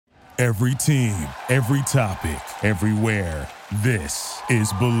Every team, every topic, everywhere. This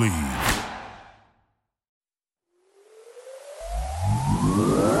is Believe.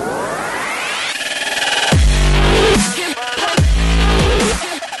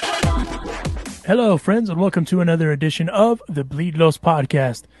 Hello, friends, and welcome to another edition of the Bleed Los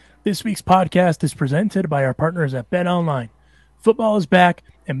Podcast. This week's podcast is presented by our partners at BetOnline. Football is back,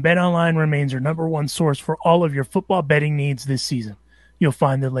 and BetOnline remains your number one source for all of your football betting needs this season. You'll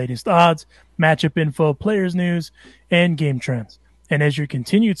find the latest odds, matchup info, players news, and game trends. And as your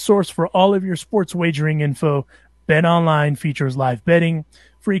continued source for all of your sports wagering info, BetOnline features live betting,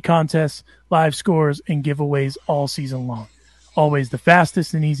 free contests, live scores, and giveaways all season long. Always the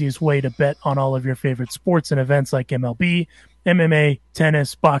fastest and easiest way to bet on all of your favorite sports and events like MLB, MMA,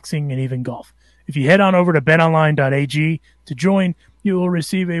 tennis, boxing, and even golf. If you head on over to betonline.ag to join, you will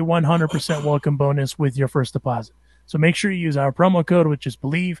receive a 100% welcome bonus with your first deposit. So make sure you use our promo code, which is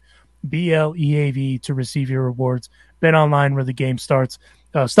BELIEVE, B-L-E-A-V, to receive your rewards. BetOnline, where the game starts.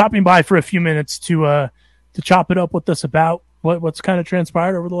 Stopping by for a few minutes to chop it up with us about what's kind of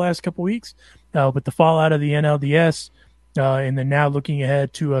transpired over the last couple weeks with the fallout of the NLDS. And then now looking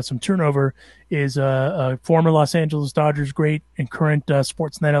ahead to some turnover is former Los Angeles Dodgers great and current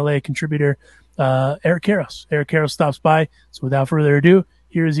SportsNet LA contributor, Eric Karros. Eric Karros stops by. So without further ado,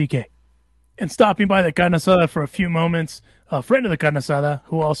 here is EK. And stopping by the carne asada for a few moments, a friend of the carne asada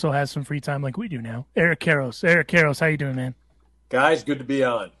who also has some free time like we do now, Eric Karros. Eric Karros, how you doing, man? Guys, good to be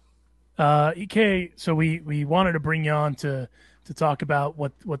on. EK, so we wanted to bring you on to talk about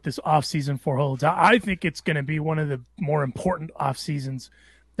what this offseason holds. I think it's going to be one of the more important off seasons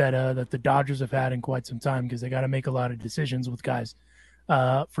that the Dodgers have had in quite some time, because they got to make a lot of decisions with guys.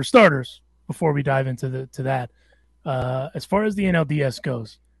 For starters, before we dive into that, as far as the NLDS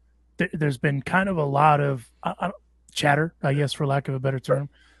goes, there's been kind of a lot of chatter, I guess, for lack of a better term,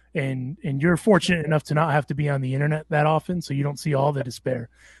 and you're fortunate enough to not have to be on the internet that often, so you don't see all the despair.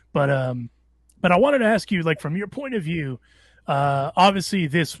 But I wanted to ask you, like, from your point of view, obviously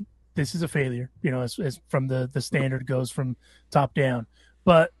this is a failure, as from the standard goes from top down.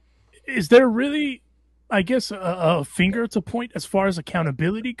 But is there really, I guess, a finger to point as far as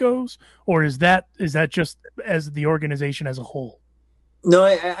accountability goes, or is that just as the organization as a whole? No,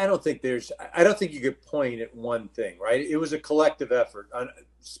 I don't think you could point at one thing, right? It was a collective effort.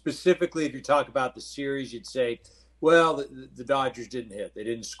 Specifically, if you talk about the series, you'd say, well, the Dodgers didn't hit. They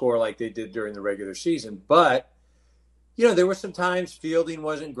didn't score like they did during the regular season. But, there were some times fielding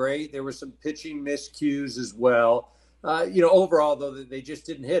wasn't great. There were some pitching miscues as well. Overall, though, they just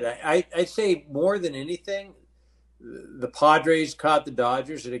didn't hit. I'd say more than anything, the Padres caught the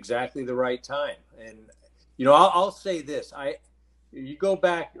Dodgers at exactly the right time. And, I'll say this. You go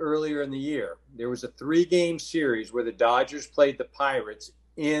back earlier in the year, there was a 3-game series where the Dodgers played the Pirates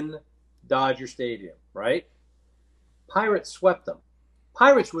in Dodger Stadium, right? Pirates swept them.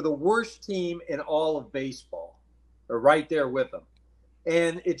 Pirates were the worst team in all of baseball. They're right there with them.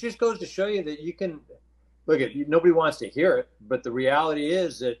 And it just goes to show you that you can look at, nobody wants to hear it, but the reality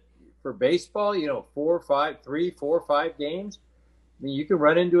is that for baseball, 4 or 5 games, I mean, you can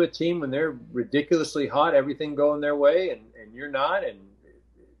run into a team when they're ridiculously hot, everything going their way, and you're not, and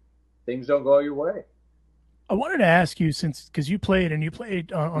things don't go your way. I wanted to ask you, because you played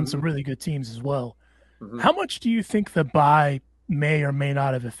on some really good teams as well. Mm-hmm. How much do you think the bye may or may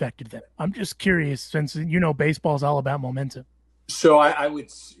not have affected them? I'm just curious, since baseball is all about momentum. So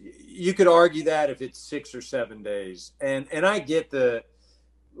you could argue that if it's 6 or 7 days, and I get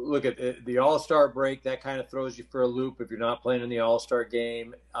look at the All-Star break, that kind of throws you for a loop if you're not playing in the All-Star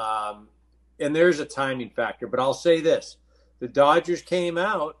game. And there's a timing factor, but I'll say this. The Dodgers came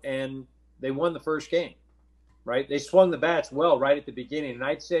out and they won the first game, right? They swung the bats well right at the beginning. And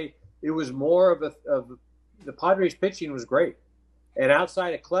I'd say it was more of the Padres pitching was great. And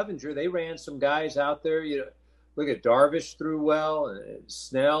outside of Clevenger, they ran some guys out there. Look at Darvish threw well, and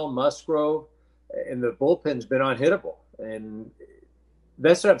Snell, Musgrove, and the bullpen's been unhittable. And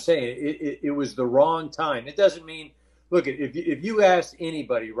that's what I'm saying. It was the wrong time. It doesn't mean, look, if you ask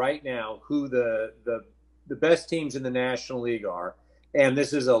anybody right now who the best teams in the National League are, and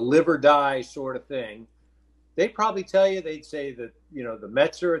this is a live or die sort of thing, they'd probably tell you, they'd say that, the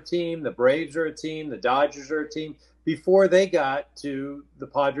Mets are a team, the Braves are a team, the Dodgers are a team, before they got to the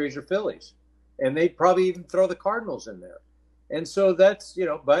Padres or Phillies. And they'd probably even throw the Cardinals in there. And so that's,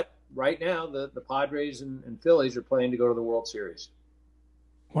 but right now the Padres and Phillies are playing to go to the World Series.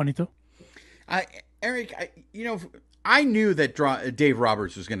 Juanito? Eric, I knew that Dave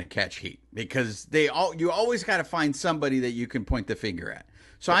Roberts was going to catch heat, because you always got to find somebody that you can point the finger at.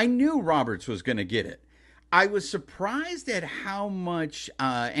 So I knew Roberts was going to get it. I was surprised at how much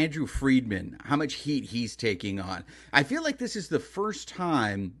Andrew Friedman, how much heat he's taking on. I feel like this is the first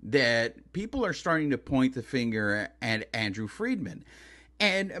time that people are starting to point the finger at Andrew Friedman.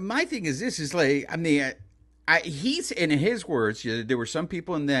 And my thing is this is like, I mean, he's, in his words, there were some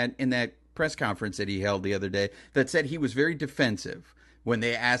people in that press conference that he held the other day that said he was very defensive when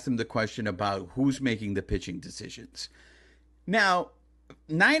they asked him the question about who's making the pitching decisions. Now,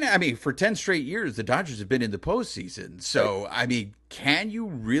 for 10 straight years, the Dodgers have been in the postseason. So, I mean, can you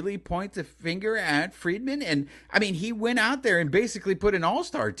really point the finger at Friedman? And, I mean, he went out there and basically put an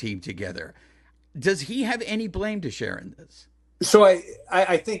all-star team together. Does he have any blame to share in this? So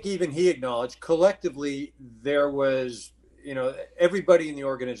I think even he acknowledged collectively there was, everybody in the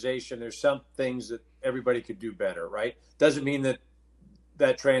organization, there's some things that everybody could do better, right? Doesn't mean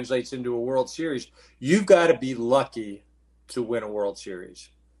that translates into a World Series. You've got to be lucky to win a World Series.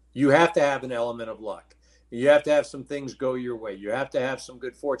 You have to have an element of luck. You have to have some things go your way. You have to have some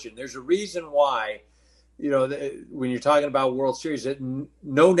good fortune. There's a reason why, when you're talking about World Series, that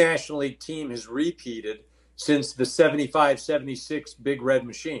no National League team has repeated since the 75-76 Big Red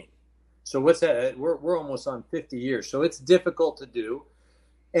Machine. So what's that? We're almost on 50 years. So it's difficult to do.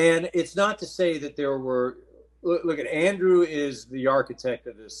 And it's not to say that there were – look at Andrew is the architect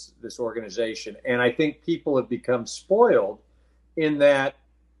of this organization. And I think people have become spoiled in that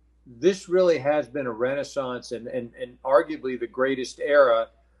this really has been a renaissance and arguably the greatest era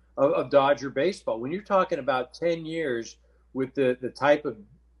of Dodger baseball. When you're talking about 10 years with the type of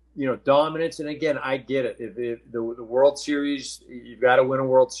dominance, and again, I get it. If the World Series, you've got to win a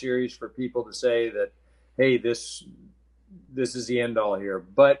World Series for people to say that, hey, this is the end all here.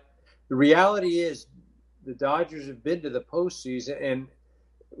 But the reality is, the Dodgers have been to the postseason, and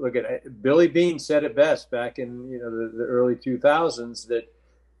look at Billy Beane said it best back in the early 2000s that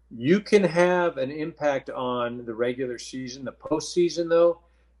you can have an impact on the regular season. The postseason, though,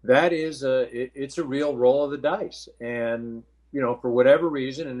 that is it's a real roll of the dice, and for whatever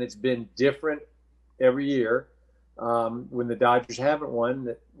reason, and it's been different every year when the Dodgers haven't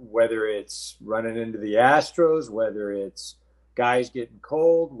won, whether it's running into the Astros, whether it's guys getting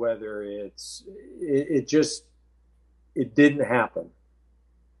cold, whether it didn't happen.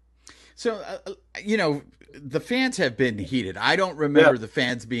 So, the fans have been heated. I don't remember the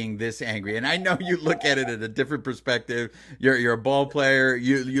fans being this angry. And I know you look at it at a different perspective. You're a ball player.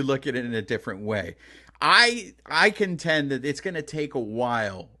 You look at it in a different way. I contend that it's going to take a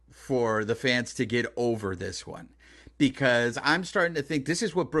while for the fans to get over this one, because I'm starting to think this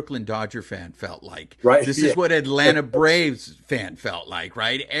is what Brooklyn Dodger fan felt like. Right. This is what Atlanta Braves fan felt like,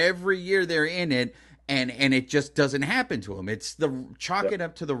 right? Every year they're in it, and it just doesn't happen to them. It's chalk it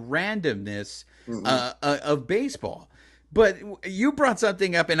up to the randomness of baseball. But you brought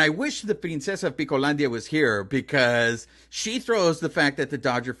something up, and I wish the Princesa of Picolandia was here, because she throws the fact that the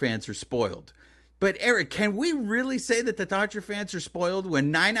Dodger fans are spoiled. But Eric, can we really say that the Dodger fans are spoiled when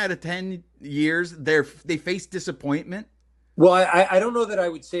 9 out of 10 years they face disappointment? Well, I don't know that I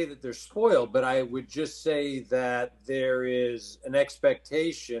would say that they're spoiled, but I would just say that there is an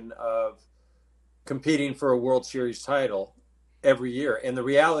expectation of competing for a World Series title every year. And the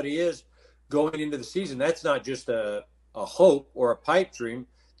reality is, going into the season, that's not just a hope or a pipe dream.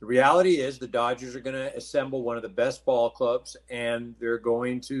 The reality is the Dodgers are going to assemble one of the best ball clubs, and they're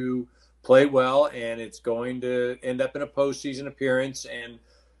going to play well, and it's going to end up in a postseason appearance. And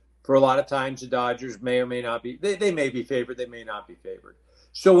for a lot of times, the Dodgers may or may not be. They may be favored. They may not be favored.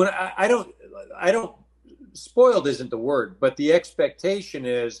 So when I don't. Spoiled isn't the word, but the expectation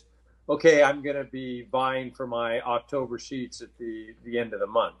is, okay, I'm going to be vying for my October seats at the end of the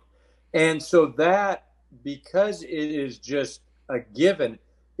month, and so that, because it is just a given.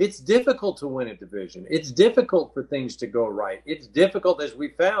 It's difficult to win a division. It's difficult for things to go right. It's difficult, as we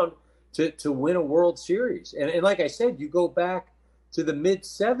found, to win a World Series. And like I said, you go back to the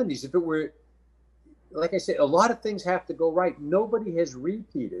mid-'70s. If it were, like I said, a lot of things have to go right. Nobody has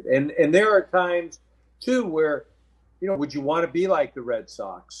repeated. And there are times, too, where, would you want to be like the Red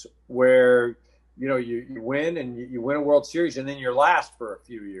Sox, where, you win and you win a World Series, and then you're last for a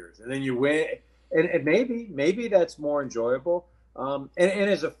few years. And then you win. And maybe that's more enjoyable. And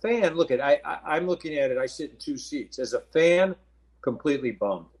as a fan, I'm looking at it. I sit in two seats. As a fan, completely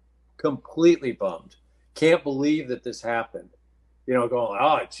bummed. Can't believe that this happened. Going,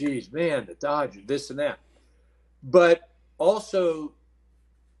 oh, geez, man, the Dodgers, this and that. But also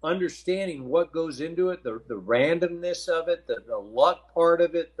understanding what goes into it, the randomness of it, the luck part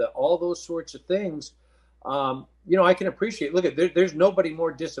of it, all those sorts of things. I can appreciate. Look, there's nobody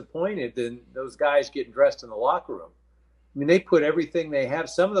more disappointed than those guys getting dressed in the locker room. I mean, they put everything they have.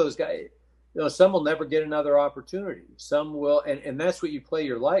 Some of those guys, some will never get another opportunity. Some will, and that's what you play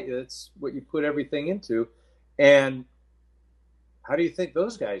your life. That's what you put everything into. And how do you think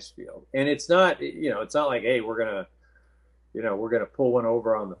those guys feel? And it's not, it's not like, hey, we're gonna pull one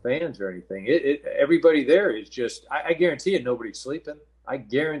over on the fans or anything. Everybody there is just, I guarantee it, nobody's sleeping. I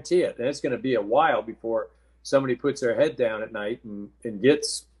guarantee it. And it's going to be a while before somebody puts their head down at night and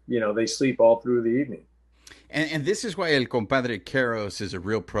gets, they sleep all through the evening. And this is why El Compadre Karros is a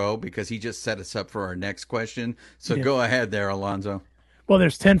real pro, because he just set us up for our next question. So Go ahead there, Alonzo. Well,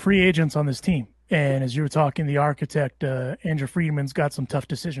 there's 10 free agents on this team. And as you were talking, the architect, Andrew Friedman's got some tough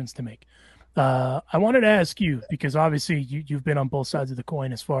decisions to make. I wanted to ask you, because obviously you've been on both sides of the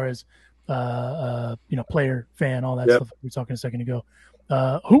coin as far as, player, fan, all that stuff we were talking a second ago.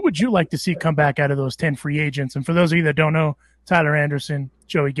 Who would you like to see come back out of those 10 free agents? And for those of you that don't know, Tyler Anderson,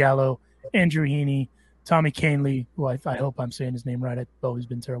 Joey Gallo, Andrew Heaney, Tommy Canley, who I hope I'm saying his name right. I've always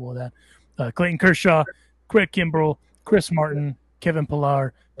been terrible at that. Clayton Kershaw, Craig Kimbrell, Chris Martin, Kevin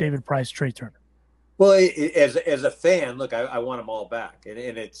Pillar, David Price, Trey Turner. Well, as a fan, look, I want them all back. And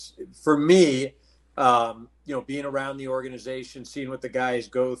it's, for me, being around the organization, seeing what the guys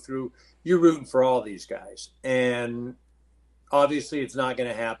go through, you're rooting for all these guys. And obviously it's not going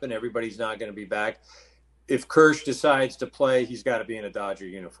to happen. Everybody's not going to be back. If Kirsch decides to play, he's got to be in a Dodger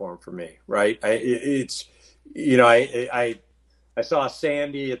uniform for me, right? I saw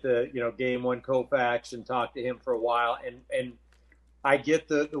Sandy at the, game one Koufax and talked to him for a while. And I get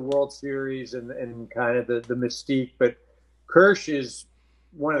the World Series and kind of the mystique, but Kirsch is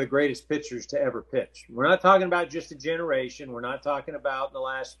one of the greatest pitchers to ever pitch. We're not talking about just a generation. We're not talking about in the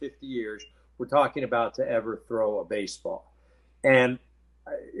last 50 years. We're talking about to ever throw a baseball. And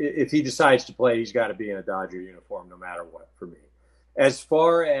if he decides to play, he's got to be in a Dodger uniform no matter what for me. As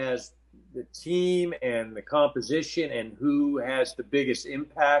far as the team and the composition and who has the biggest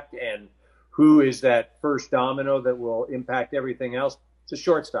impact and who is that first domino that will impact everything else, it's a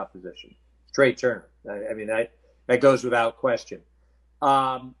shortstop position. Trey Turner. I mean, that goes without question.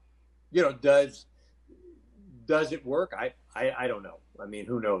 Does it work? I don't know. I mean,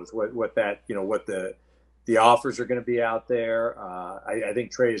 who knows what that, what the offers are going to be out there. I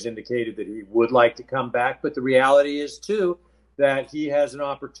think Trey has indicated that he would like to come back, but the reality is too that he has an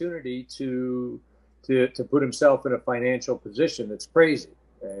opportunity to put himself in a financial position that's crazy.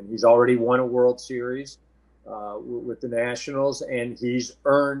 And he's already won a World Series with the Nationals, and he's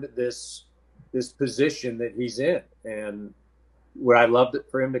earned this position that he's in. And would I love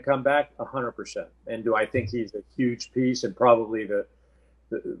for him to come back? 100%. And do I think he's a huge piece and probably the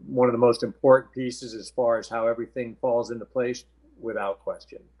one of the most important pieces as far as how everything falls into place? Without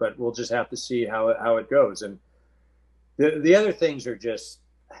question. But we'll just have to see how it goes. And the other things are just,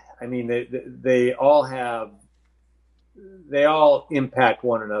 I mean, they all impact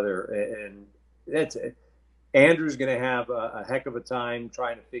one another, and that's it. Andrew's going to have a heck of a time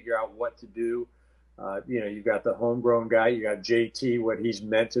trying to figure out what to do. You've got the homegrown guy. You got JT, what he's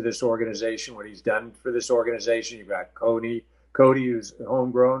meant to this organization, what he's done for this organization. You've got Cody, who's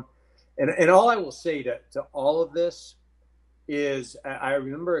homegrown. And all I will say to all of this is I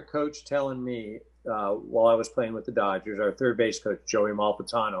remember a coach telling me while I was playing with the Dodgers, our third base coach, Joey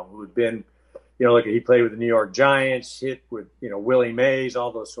Malfitano, who had been, he played with the New York Giants, hit with, Willie Mays,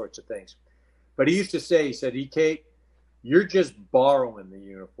 all those sorts of things. But he used to say, he said, EK, you're just borrowing the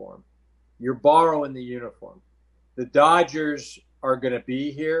uniform. You're borrowing the uniform. The Dodgers are going to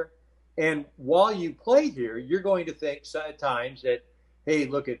be here. And while you play here, you're going to think at times that, hey,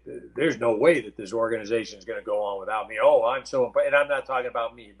 look, there's no way that this organization is going to go on without me. Oh, I'm so important. And I'm not talking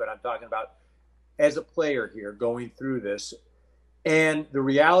about me, but I'm talking about as a player here going through this. And the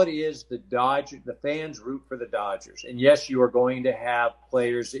reality is the fans root for the Dodgers. And yes, you are going to have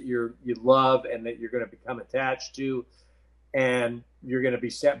players that you love and that you're going to become attached to, and you're going to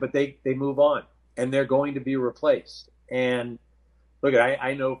be set, but they move on and they're going to be replaced. And look,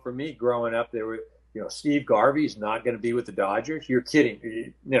 I know for me growing up, there were, Steve Garvey's not going to be with the Dodgers. You're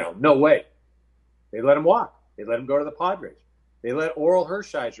kidding. No way. They let him walk. They let him go to the Padres. They let Oral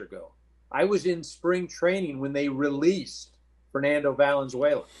Hershiser go. I was in spring training when they released Fernando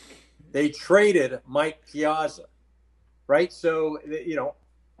Valenzuela. They traded Mike Piazza, right? So,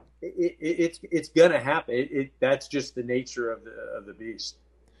 it's going to happen. That's just the nature of the beast.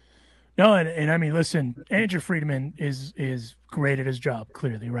 No, and I mean, listen, Andrew Friedman is great at his job,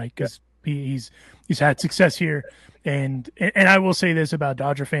 clearly, right? Because he's had success here, and I will say this about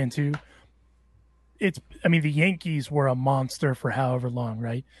Dodger fan too. The Yankees were a monster for however long,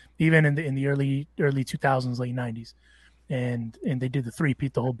 right? Even in the early 2000s, late 90s, and they did the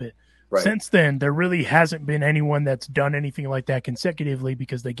three-peat the whole bit. Right. Since then, there really hasn't been anyone that's done anything like that consecutively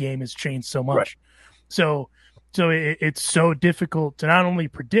because the game has changed so much. Right. So it's so difficult to not only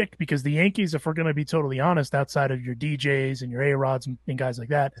predict, because the Yankees, if we're going to be totally honest, outside of your DJs and your A-Rods and guys like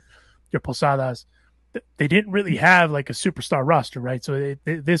that, your Posadas, they didn't really have like a superstar roster, right? So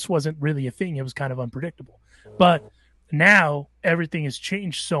this wasn't really a thing. It was kind of unpredictable. But now everything has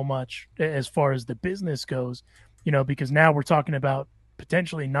changed so much as far as the business goes, because now we're talking about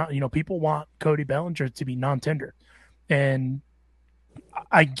potentially not, people want Cody Bellinger to be non-tender. And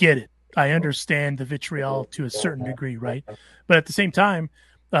I get it. I understand the vitriol to a certain degree, right? But at the same time,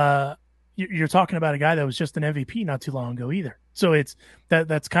 you're talking about a guy that was just an MVP not too long ago either. So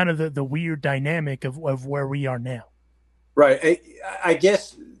that's kind of the weird dynamic of where we are now. Right. I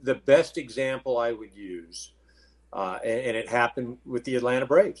guess the best example I would use, and it happened with the Atlanta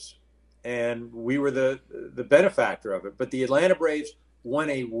Braves, and we were the benefactor of it. But the Atlanta Braves won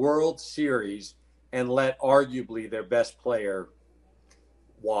a World Series and let arguably their best player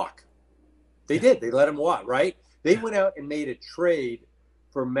walk. They did. They let him walk, right? They went out and made a trade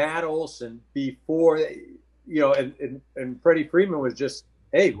for Matt Olson before, and Freddie Freeman was just,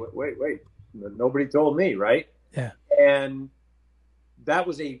 hey, wait. Nobody told me, right? Yeah. And that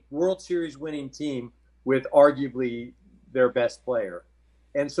was a World Series winning team with arguably their best player.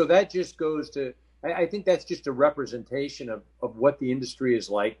 And so that just goes to, I think that's just a representation of what the industry is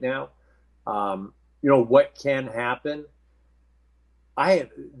like now. What can happen.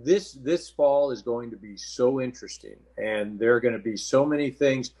 This fall is going to be so interesting, and there are going to be so many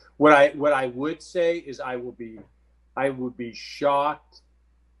things. What I would say is I would be shocked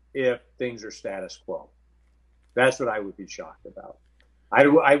if things are status quo. That's what I would be shocked about.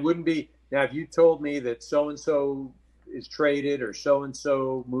 I wouldn't be. Now, if you told me that so-and-so is traded or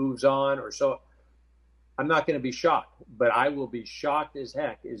so-and-so moves on I'm not going to be shocked, but I will be shocked as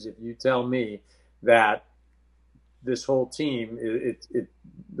heck is if you tell me that this whole team,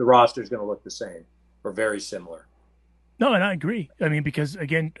 the roster is going to look the same or very similar. No, and I agree. I mean, because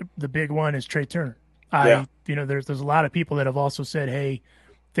again, the big one is Trey Turner. There's a lot of people that have also said, hey,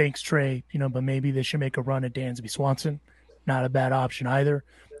 thanks, Trey, but maybe they should make a run at Dansby Swanson. Not a bad option either.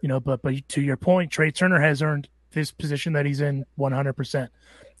 But to your point, Trey Turner has earned this position that he's in 100%.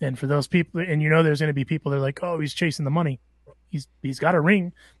 And for those people, and there's going to be people that are like, oh, he's chasing the money. He's got a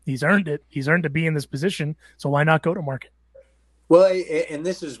ring. He's earned it. He's earned to be in this position. So why not go to market? Well, and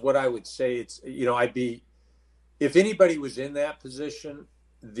this is what I would say. It's, if anybody was in that position,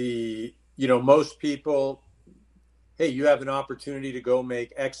 most people, hey, you have an opportunity to go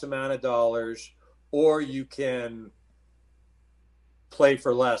make X amount of dollars, or you can play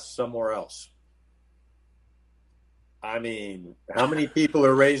for less somewhere else. I mean, how many people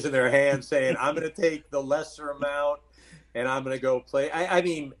are raising their hands saying, I'm going to take the lesser amount and I'm going to go play? I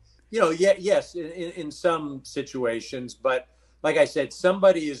mean, yes, in some situations, but like I said,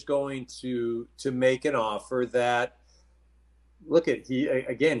 somebody is going to make an offer that, look at,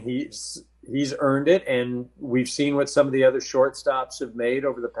 he's earned it. And we've seen what some of the other shortstops have made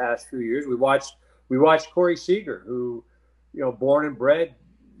over the past few years. We watched Corey Seager, who, born and bred,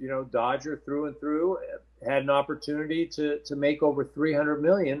 Dodger through and through, had an opportunity to make over $300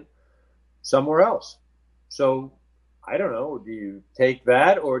 million somewhere else. So I don't know. Do you take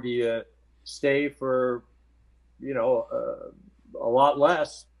that, or do you stay for, a lot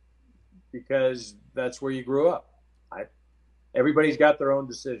less because that's where you grew up? Everybody's got their own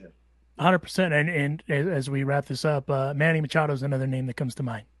decision. 100%. And as we wrap this up, Manny Machado is another name that comes to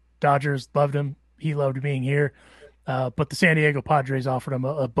mind. Dodgers loved him. He loved being here. But the San Diego Padres offered him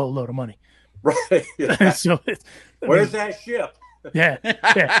a boatload of money. Right. Yeah. So where's that ship? Yeah.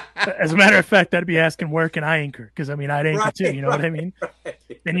 As a matter of fact, I'd be asking, where can I anchor? Because, I'd anchor too, you know what I mean? Right.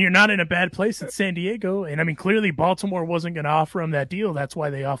 And you're not in a bad place at San Diego. And, clearly Baltimore wasn't going to offer him that deal. That's why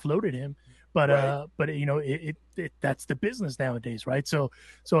they offloaded him. But, right. That's the business nowadays, right? So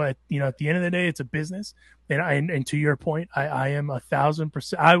at the end of the day, it's a business. And to your point, I am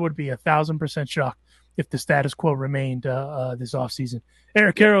 1,000%, I would be 1,000% shocked if the status quo remained this offseason.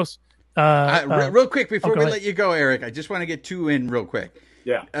 Eric Karros. Real quick before we let you go, Eric, I just want to get two in real quick.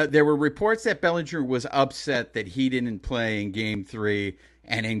 Yeah. There were reports that Bellinger was upset that he didn't play in Game 3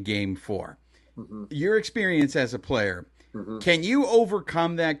 and in Game 4. Mm-hmm. Your experience as a player, mm-hmm. Can you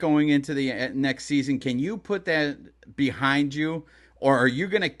overcome that going into the next season? Can you put that behind you? Or are you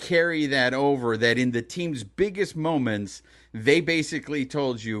going to carry that over, that in the team's biggest moments, they basically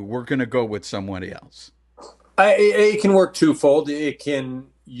told you, we're going to go with somebody else? It can work twofold.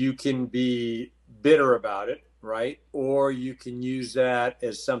 You can be bitter about it, right? Or you can use that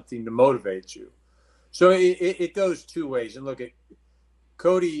as something to motivate you. So it goes two ways. And look at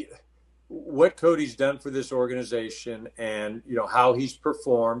Cody. what Cody's done for this organization and, how he's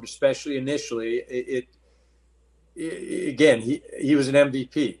performed, especially initially, again, he was an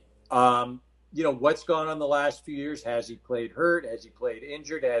MVP. What's gone on the last few years? Has he played hurt? Has he played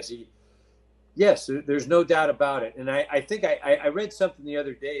injured? Yes, there's no doubt about it. And I think I read something the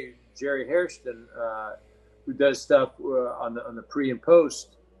other day, Jerry Hairston, who does stuff on the pre and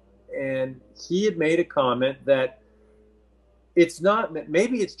post, and he had made a comment that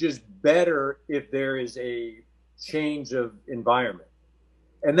maybe it's just better if there is a change of environment.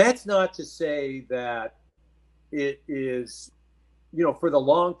 And that's not to say that it is, for the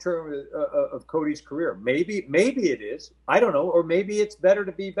long term of Cody's career. Maybe it is. I don't know. Or maybe it's better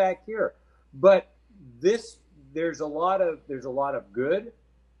to be back here. But there's a lot of good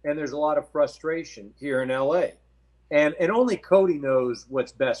and there's a lot of frustration here in LA. And only Cody knows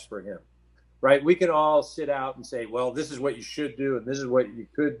what's best for him. Right? We can all sit out and say, well, this is what you should do, and this is what you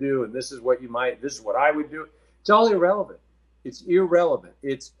could do, and this is what this is what I would do. It's all irrelevant. It's irrelevant.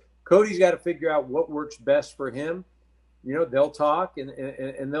 Cody's got to figure out what works best for him. They'll talk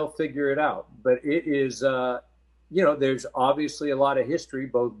and they'll figure it out. But it is, there's obviously a lot of history,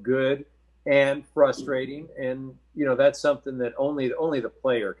 both good and frustrating. And, that's something that only the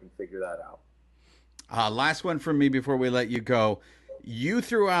player can figure that out. Last one from me before we let you go. You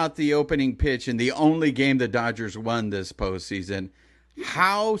threw out the opening pitch in the only game the Dodgers won this postseason.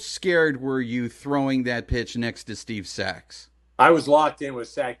 How scared were you throwing that pitch next to Steve Sachs? I was locked in with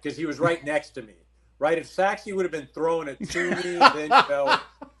Sachs because he was right next to me. Right? If Saxey would have been throwing it to me,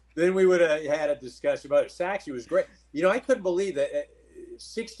 then we would have had a discussion about it. Saxey was great. I couldn't believe that.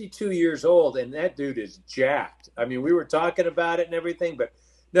 62 years old, and that dude is jacked. I mean, we were talking about it and everything, but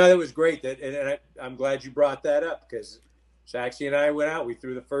no, that was great. I'm glad you brought that up because Saxey and I went out. We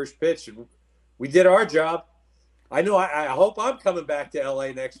threw the first pitch, and we did our job. I know. I hope I'm coming back to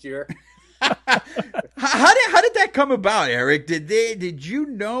LA next year. How did that come about, Eric? Did you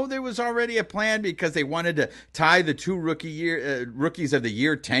know there was already a plan because they wanted to tie the two rookies of the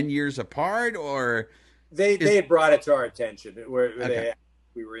year 10 years apart, or they had brought it to our attention where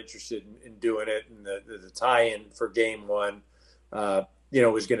we were interested in doing it, and the tie-in for Game 1,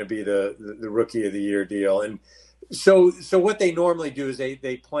 was going to be the rookie of the year deal, and so what they normally do is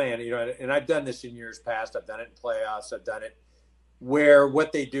they plan, and I've done this in years past. I've done it in playoffs. I've done it where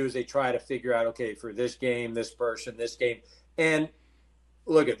what they do is they try to figure out, okay, for this game, this person, this game. And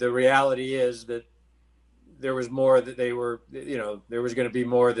look, the reality is that there was more that they were, there was going to be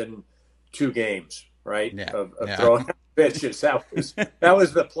more than 2 games, right? Yeah. Of throwing out pitches. That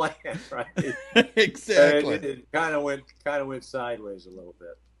was the plan, right? Exactly. It kind of went sideways a little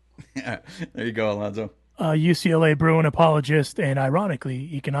bit. Yeah. There you go, Alonzo. UCLA Bruin apologist and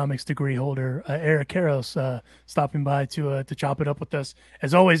ironically economics degree holder Eric Karros stopping by to chop it up with us.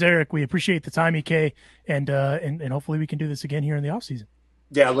 As always, Eric, we appreciate the time, EK, and hopefully we can do this again here in the off season.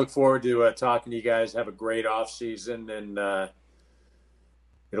 Yeah, I look forward to talking to you guys. Have a great off season, and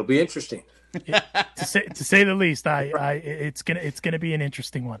it'll be interesting. Yeah, to say the least. It's gonna be an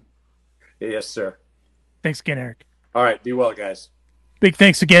interesting one. Yes, sir. Thanks again, Eric. All right, be well, guys. Big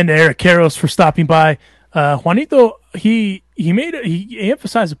thanks again to Eric Karros for stopping by. Juanito, he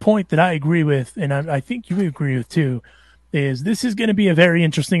emphasized a point that I agree with, and I think you agree with too, is this is going to be a very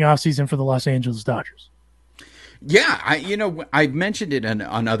interesting offseason for the Los Angeles Dodgers. Yeah, I've mentioned it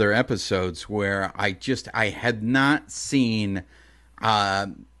on other episodes where I had not seen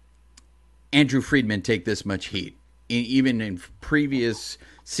Andrew Friedman take this much heat, even in previous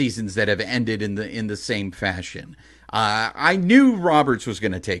seasons that have ended in the same fashion. I knew Roberts was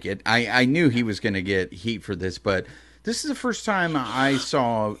going to take it. I knew he was going to get heat for this, but this is the first time I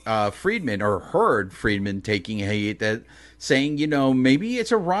saw Friedman or heard Friedman taking heat, that saying, maybe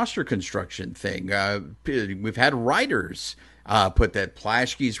it's a roster construction thing. We've had writers put that.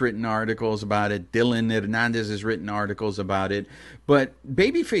 Plaschke's written articles about it. Dylan Hernandez has written articles about it. But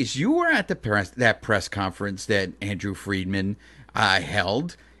Babyface, you were at that press conference that Andrew Friedman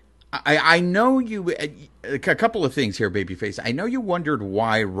held. I know you. A couple of things here, Babyface. I know you wondered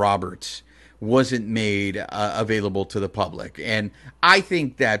why Roberts wasn't made available to the public, and I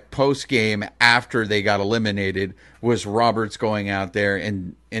think that post game after they got eliminated was Roberts going out there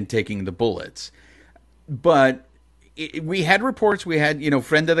and taking the bullets. But we had reports. We had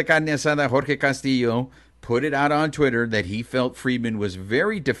friend of the carne asada, Jorge Castillo, put it out on Twitter that he felt Friedman was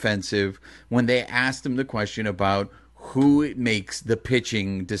very defensive when they asked him the question about who makes the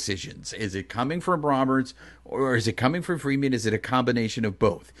pitching decisions. Is it coming from Roberts or is it coming from Friedman? Is it a combination of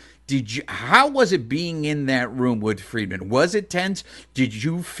both? How was it being in that room with Friedman? Was it tense? Did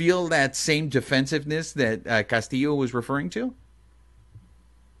you feel that same defensiveness that Castillo was referring to?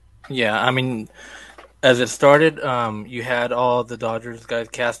 Yeah, I mean, as it started, you had all the Dodgers guys.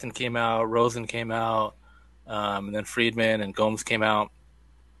 Caston came out, Rosen came out, and then Friedman and Gomes came out,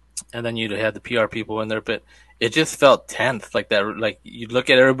 and then you had the PR people in there. But it just felt tense, like that. Like you look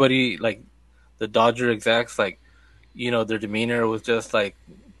at everybody, like the Dodger execs, like their demeanor was just like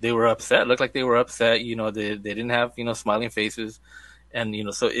they were upset. It looked like they were upset. They didn't have smiling faces, and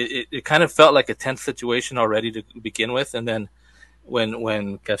so it kind of felt like a tense situation already to begin with, and then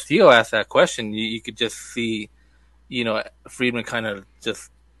when Castillo asked that question, you could just see, Friedman kind of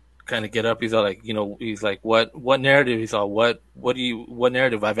get up. He's all like, he's like, what narrative? He's all, what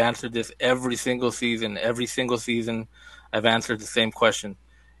narrative? I've answered this every single season. Every single season, I've answered the same question.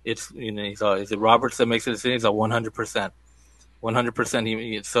 It's he's all, is it Roberts that makes the decision? He's all 100%,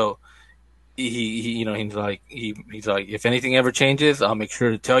 100%. So he's like if anything ever changes, I'll make sure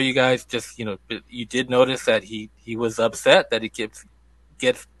to tell you guys. Just but you did notice that he was upset that he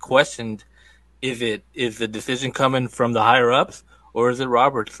gets questioned. Is the decision coming from the higher ups, or is it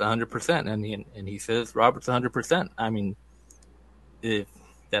Roberts 100%? And he says Roberts 100%. I mean, if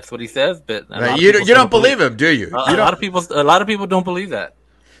that's what he says, but You don't believe him, do you? A lot of people don't believe that.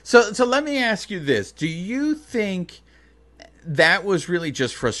 So let me ask you this: do you think that was really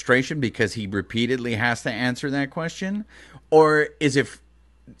just frustration because he repeatedly has to answer that question? Or is it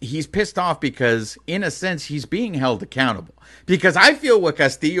he's pissed off because, in a sense, he's being held accountable? Because I feel what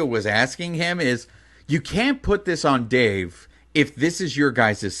Castillo was asking him is, you can't put this on Dave if this is your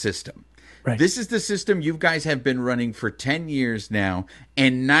guys' system. Right. This is the system you guys have been running for 10 years now,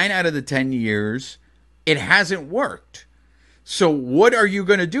 and 9 out of the 10 years, it hasn't worked. So what are you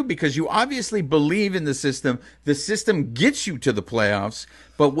going to do? Because you obviously believe in the system. The system gets you to the playoffs.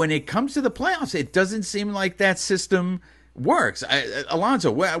 But when it comes to the playoffs, it doesn't seem like that system works.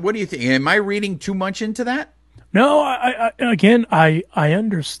 Alonso, what do you think? Am I reading too much into that? No, I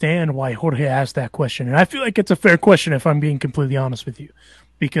understand why Jorge asked that question. And I feel like it's a fair question if I'm being completely honest with you.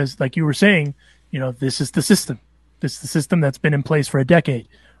 Because like you were saying, this is the system. This is the system that's been in place for a decade.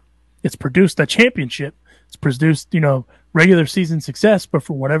 It's produced a championship. It's produced, regular season success, but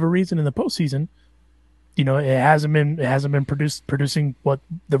for whatever reason in the postseason, it hasn't been producing what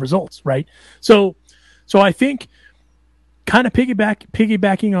the results, right? So I think kind of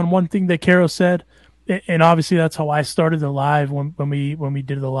piggybacking on one thing that Karros said, and obviously that's how I started the live when we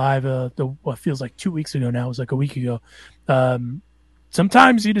did the live. What feels like 2 weeks ago now, it was like a week ago.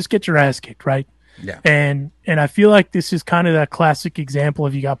 Sometimes you just get your ass kicked, right? Yeah. And I feel like this is kind of that classic example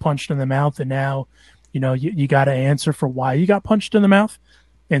of you got punched in the mouth, and now you got to answer for why you got punched in the mouth.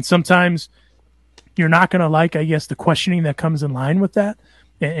 And sometimes you're not going to like, I guess, the questioning that comes in line with that.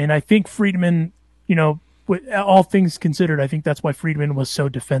 And I think Friedman, with all things considered, I think that's why Friedman was so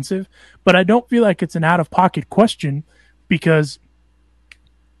defensive. But I don't feel like it's an out-of-pocket question because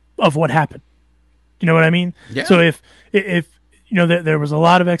of what happened. You know what I mean? Yeah. So if there was a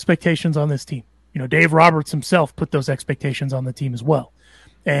lot of expectations on this team. Dave Roberts himself put those expectations on the team as well.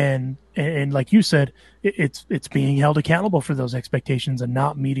 And like you said, it's being held accountable for those expectations and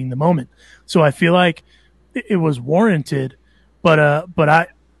not meeting the moment. So I feel like it was warranted, but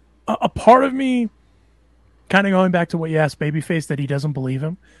a part of me, kind of going back to what you asked Babyface, that he doesn't believe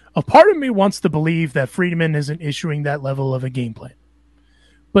him. A part of me wants to believe that Friedman isn't issuing that level of a game plan.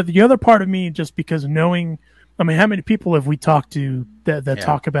 But the other part of me, just because knowing, how many people have we talked to that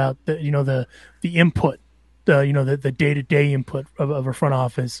talk about the input, the day-to-day input of a front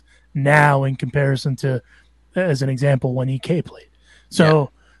office now in comparison to, as an example, when EK played.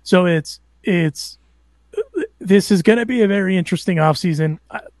 So it's this is going to be a very interesting offseason.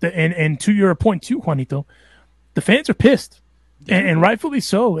 And to your point too, Juanito, the fans are pissed, and rightfully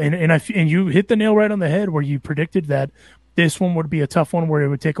so. And you hit the nail right on the head where you predicted that this one would be a tough one where it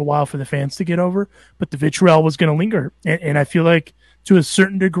would take a while for the fans to get over, but the vitriol was going to linger. And I feel like to a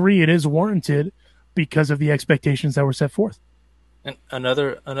certain degree it is warranted because of the expectations that were set forth. And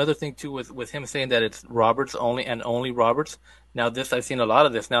another thing too with him saying that it's Roberts only and only Roberts. Now I've seen a lot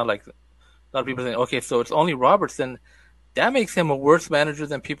of this now, like a lot of people saying, okay, so it's only Roberts, then that makes him a worse manager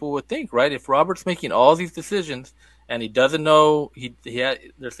than people would think, right? If Roberts making all these decisions and he doesn't know, they're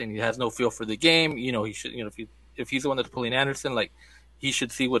saying he has no feel for the game. He should, if he's the one that's pulling Anderson, like he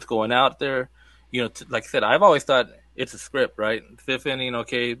should see what's going out there. Like I said, I've always thought it's a script, right? 5th inning,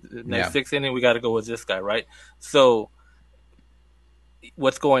 okay, next 6th inning, we got to go with this guy, right? So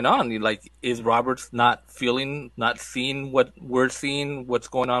what's going on? Like, is Roberts not seeing what we're seeing, what's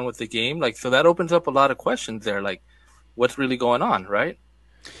going on with the game? Like, so that opens up a lot of questions there. Like, what's really going on, right?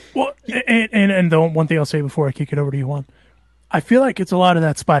 Well, and the one thing I'll say before I kick it over to you, Juan, I feel like it's a lot of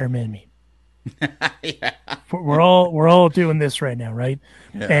that Spider-Man meme. Yeah. We're all doing this right now, right?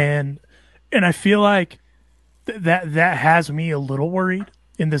 Yeah. And I feel like that has me a little worried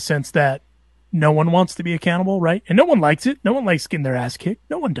in the sense that no one wants to be accountable, right? And no one likes it. No one likes getting their ass kicked.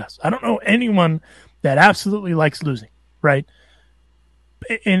 No one does. I don't know anyone that absolutely likes losing, right?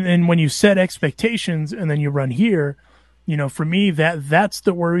 And when you set expectations and then you run here, for me that's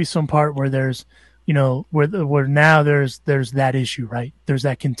the worrisome part where there's where now there's that issue, right? There's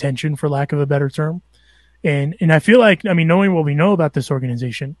that contention, for lack of a better term. And I feel like, knowing what we know about this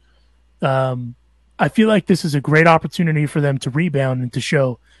organization, I feel like this is a great opportunity for them to rebound and to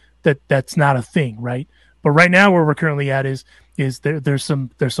show that that's not a thing, right? But right now, where we're currently at is there's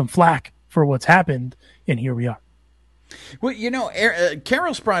some flack for what's happened, and here we are. Well,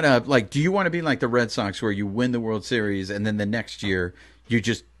 Karros brought up, do you want to be like the Red Sox, where you win the World Series and then the next year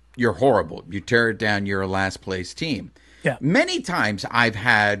you're horrible, you tear it down, you're a last place team? Yeah. Many times I've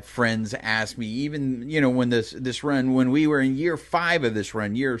had friends ask me, even, when this run, when we were in year 5 of this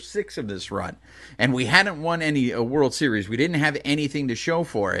run, year 6 of this run, and we hadn't won a World Series, we didn't have anything to show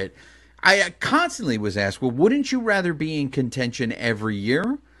for it. I constantly was asked, well, wouldn't you rather be in contention every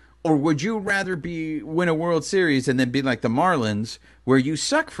year? Or would you rather win a World Series and then be like the Marlins, where you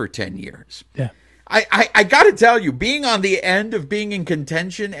suck for 10 years? Yeah. I got to tell you, being on the end of being in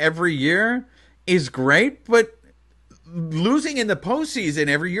contention every year is great, but losing in the postseason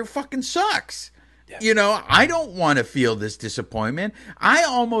every year fucking sucks. Yeah. I don't want to feel this disappointment. I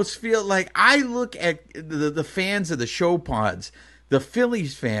almost feel like I look at the fans of the show pods, the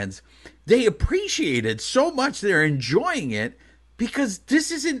Phillies fans, they appreciate it so much, they're enjoying it, because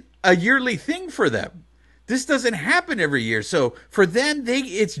this isn't a yearly thing for them. This doesn't happen every year. So for them,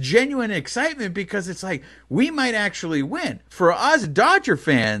 it's genuine excitement, because it's like, we might actually win. For us Dodger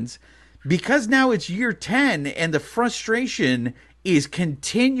fans, because now it's year 10 and the frustration is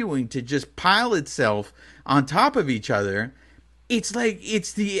continuing to just pile itself on top of each other, it's like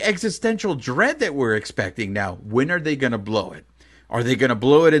it's the existential dread that we're expecting now. When are they going to blow it? Are they going to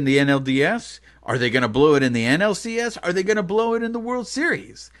blow it in the NLDS? Are they going to blow it in the NLCS? Are they going to blow it in the World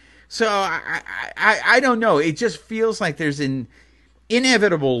Series? So I don't know. It just feels like there's an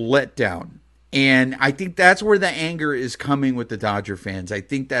inevitable letdown. And I think that's where the anger is coming with the Dodger fans. I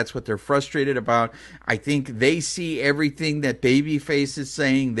think that's what they're frustrated about. I think they see everything that Babyface is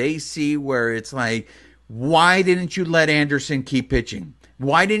saying. They see where it's like, why didn't you let Anderson keep pitching?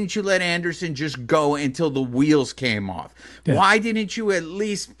 Why didn't you let Anderson just go until the wheels came off? Yeah. Why didn't you at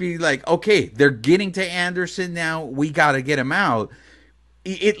least be like, okay, they're getting to Anderson now, we got to get him out?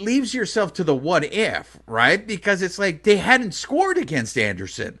 It leaves yourself to the what if, right? Because it's like they hadn't scored against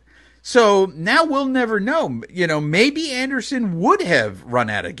Anderson. So now we'll never know. Maybe Anderson would have run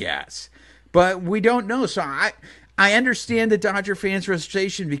out of gas, but we don't know. So I understand the Dodger fans'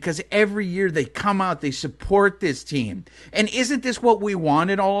 frustration, because every year they come out, they support this team. And isn't this what we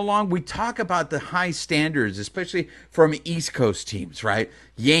wanted all along? We talk about the high standards, especially from East Coast teams, right?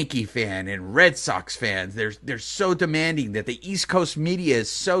 Yankee fan and Red Sox fans, they're so demanding that the East Coast media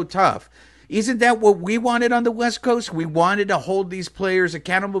is so tough. Isn't that what we wanted on the West Coast? We wanted to hold these players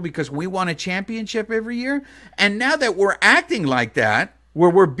accountable because we won a championship every year. And now that we're acting like that, where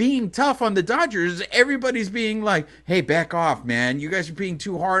we're being tough on the Dodgers, everybody's being like, hey, back off, man. You guys are being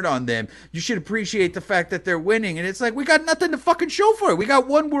too hard on them. You should appreciate the fact that they're winning. And it's like, we got nothing to fucking show for it. We got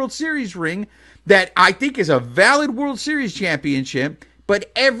one World Series ring that I think is a valid World Series championship, but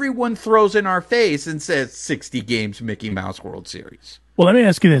everyone throws in our face and says 60 games Mickey Mouse World Series. Well, let me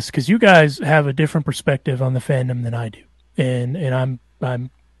ask you this, because you guys have a different perspective on the fandom than I do, and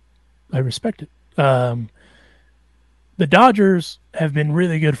I respect it. The Dodgers have been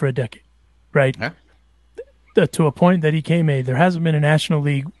really good for a decade, right? Yeah. To a point that there hasn't been a National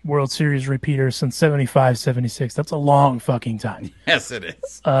League World Series repeater since 75, 76. That's a long fucking time. Yes, it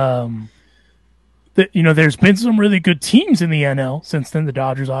is. There's been some really good teams in the NL since then. The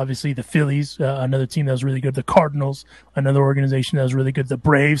Dodgers, obviously, the Phillies, another team that was really good. The Cardinals, another organization that was really good. The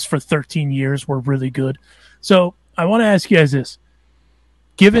Braves for 13 years were really good. So I want to ask you guys this.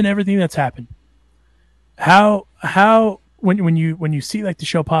 Given everything that's happened, how when you see like the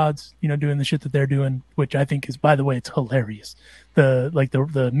show pods, doing the shit that they're doing, which I think is, by the way, it's hilarious. The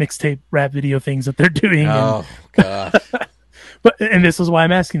mixtape rap video things that they're doing. Oh, gosh. And this is why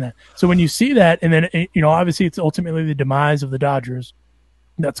I'm asking that. So when you see that, and then, obviously it's ultimately the demise of the Dodgers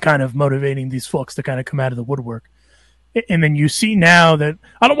that's kind of motivating these folks to kind of come out of the woodwork. And then you see now that,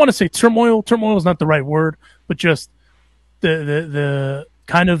 I don't want to say turmoil is not the right word, but just the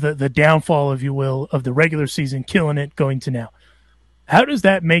kind of the downfall, if you will, of the regular season, killing it, going to now. How does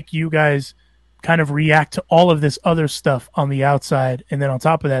that make you guys kind of react to all of this other stuff on the outside? And then on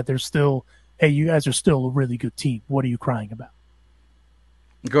top of that, there's still hey, you guys are still a really good team. What are you crying about?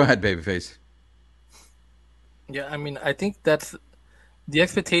 Go ahead, babyface. Yeah, I mean, I think that's the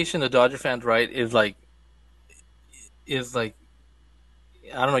expectation of Dodger fans, right? Is like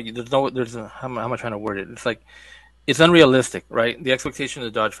I don't know. How am I trying to word it? It's like it's unrealistic, right? The expectation of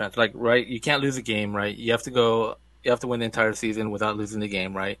the Dodger fans, like, right? You can't lose a game, right? You have to win the entire season without losing the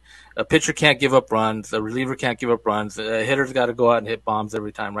game, right? A pitcher can't give up runs. A reliever can't give up runs. A hitter's got to go out and hit bombs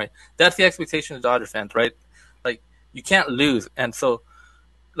every time, right? That's the expectation of Dodger fans, right? Like, you can't lose. And so,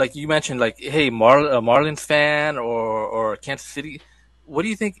 like you mentioned, like, hey, a Marlins fan or Kansas City, what do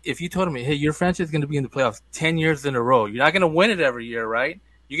you think if you told me, hey, your franchise is going to be in the playoffs 10 years in a row? You're not going to win it every year, right?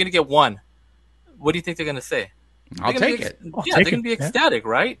 You're going to get one. What do you think they're going to say? I'll take it. Yeah, they're going to be ecstatic,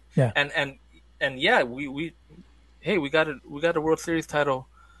 right? Yeah. And yeah, we got a World Series title,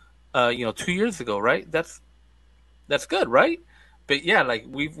 2 years ago, right? That's good, right? But yeah, like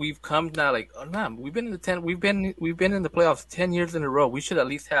we've come now, like, oh man, we've been in the playoffs 10 years in a row. We should at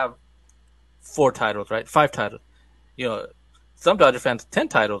least have 4 titles, right? 5 titles. Some Dodger fans 10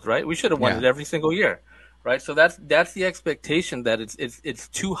 titles, right? We should have won it every single year, right? So that's the expectation that it's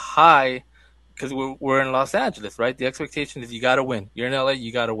too high because we're in Los Angeles, right? The expectation is you got to win. You're in LA,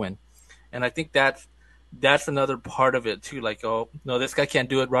 you got to win, and I think that's another part of it too. Like, oh no, this guy can't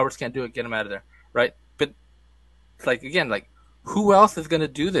do it. Roberts can't do it. Get him out of there, right? But it's like again, like who else is going to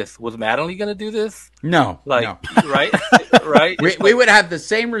do this? Was Mattingly going to do this? No, like no. right, right. We would have the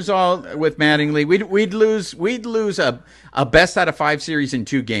same result with Mattingly. We'd lose a best out of 5 series in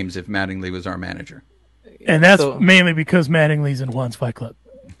 2 games if Mattingly was our manager. And that's mainly because Mattingly's in Juan's Fight Club.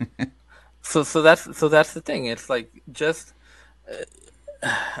 So that's the thing. It's like just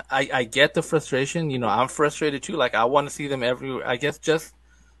I get the frustration. I'm frustrated too. Like I want to see them everywhere. I guess just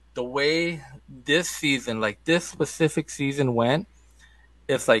the way this season, like this specific season went,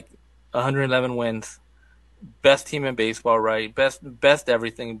 it's like 111 wins, best team in baseball, right? Best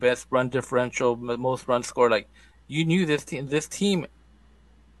everything, best run differential, most runs scored. Like you knew this team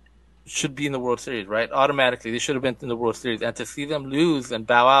should be in the World Series, right? Automatically, they should have been in the World Series. And to see them lose and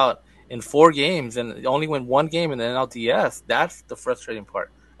bow out in 4 games and only win 1 game in the NLDS, that's the frustrating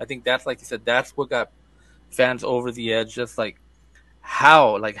part. I think that's, like you said, that's what got fans over the edge. Just like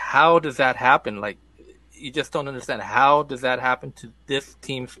how does that happen? Like you just don't understand. How does that happen to this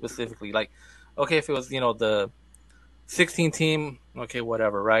team specifically? Like, okay, if it was, the 16 team, okay,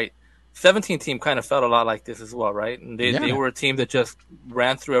 whatever, right? 17 team kind of felt a lot like this as well, right? And they were a team that just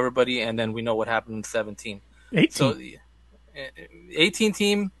ran through everybody, and then we know what happened in 17. 18. So 18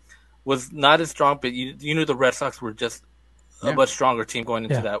 team was not as strong, but you knew the Red Sox were just a much stronger team going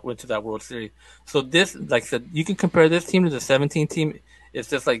into that World Series. So this, like I said, you can compare this team to the 17 team. It's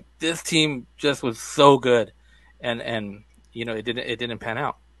just like this team just was so good, and it didn't pan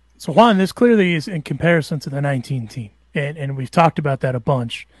out. So Juan, this clearly is in comparison to the 19 team, and we've talked about that a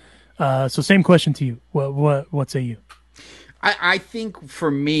bunch. So same question to you. What say you? I think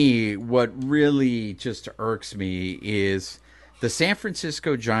for me, what really just irks me is the San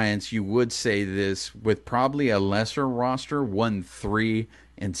Francisco Giants, you would say this, with probably a lesser roster, won 3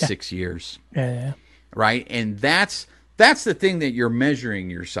 in 6 years. Yeah. Right? And that's the thing that you're measuring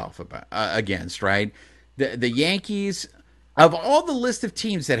yourself against, right? The Yankees, of all the list of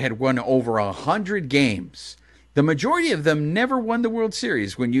teams that had won over 100 games, the majority of them never won the World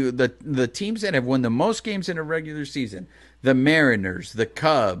Series. When the teams that have won the most games in a regular season, the Mariners, the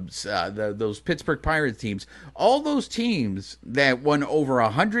Cubs, those Pittsburgh Pirates teams, all those teams that won over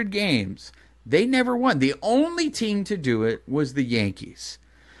 100 games, they never won. The only team to do it was the Yankees.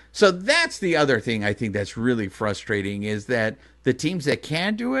 So that's the other thing I think that's really frustrating, is that the teams that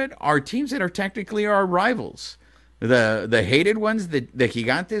can do it are teams that are technically our rivals. The hated ones, the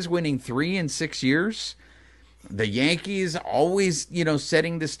Gigantes winning 3 in 6 years. The Yankees always,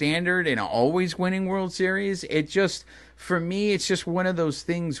 setting the standard and always winning World Series. It just, for me, it's just one of those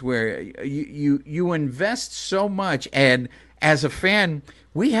things where you invest so much, and as a fan,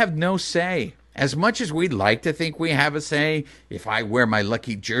 we have no say. As much as we'd like to think we have a say, if I wear my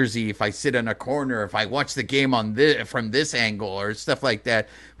lucky jersey, if I sit in a corner, if I watch the game from this angle or stuff like that.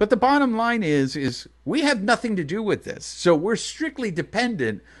 But the bottom line is we have nothing to do with this. So we're strictly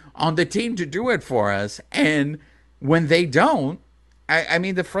dependent on the team to do it for us. And when they don't, I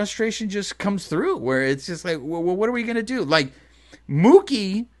mean, the frustration just comes through, where it's just like, well, what are we going to do? Like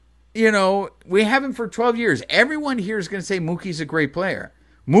Mookie, we have him for 12 years. Everyone here is going to say Mookie's a great player.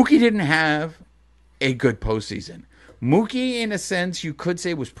 Mookie didn't have a good postseason. Mookie, in a sense, you could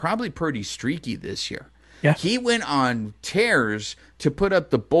say, was probably pretty streaky this year. Yeah. He went on tears to put up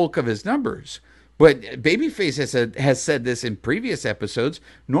the bulk of his numbers. But Babyface has said this in previous episodes.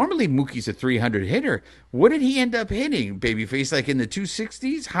 Normally, Mookie's a 300 hitter. What did he end up hitting, Babyface? Like in the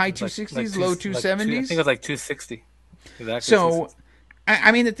 260s, high 260s, low 270s? I think it was like 260. Exactly. So, 260.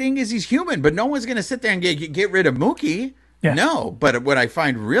 I mean, the thing is, he's human, but no one's going to sit there and get rid of Mookie. Yeah. No. But what I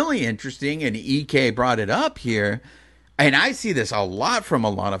find really interesting, and EK brought it up here, and I see this a lot from a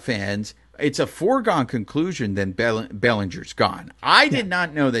lot of fans, it's a foregone conclusion that Bellinger's gone. I did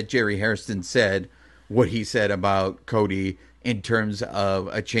not know that Jerry Hairston said what he said about Cody in terms of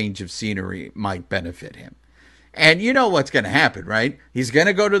a change of scenery might benefit him. And you know what's going to happen, right? He's going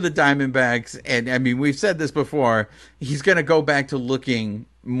to go to the Diamondbacks. And I mean, we've said this before. He's going to go back to looking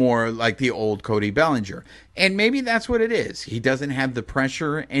more like the old Cody Bellinger. And maybe that's what it is. He doesn't have the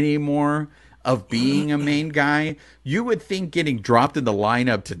pressure anymore of being a main guy. You would think getting dropped in the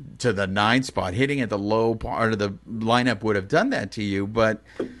lineup to the 9 spot, hitting at the low part of the lineup would have done that to you. But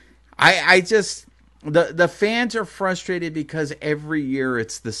I just, the fans are frustrated because every year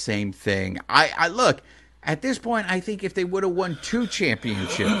it's the same thing. I look, at this point, I think if they would have won 2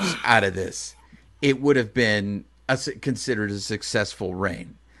 championships out of this, it would have been considered a successful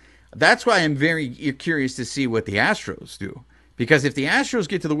reign. That's why I'm very curious to see what the Astros do. Because if the Astros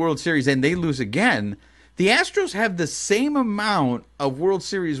get to the World Series and they lose again, the Astros have the same amount of World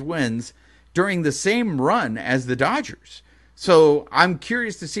Series wins during the same run as the Dodgers. So I'm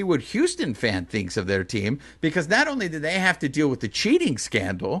curious to see what Houston fan thinks of their team, because not only do they have to deal with the cheating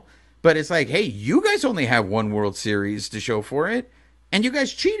scandal, but it's like, hey, you guys only have 1 World Series to show for it, and you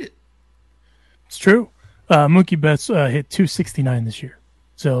guys cheated. It's true. Mookie Betts hit 269 this year.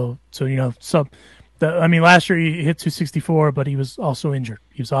 So you know, last year he hit 264, but he was also injured.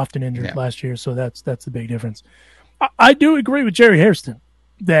 He was often injured last year, so that's the big difference. I do agree with Jerry Hairston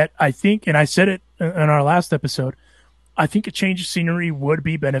that I think, and I said it in our last episode, I think a change of scenery would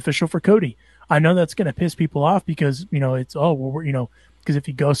be beneficial for Cody. I know that's going to piss people off because, you know, it's, because if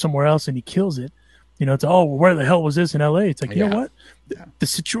he goes somewhere else and he kills it, you know, it's, where the hell was this in LA? It's like, you know what? The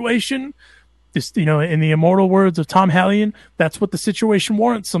situation, this, you know, in the immortal words of Tom Hallion, that's what the situation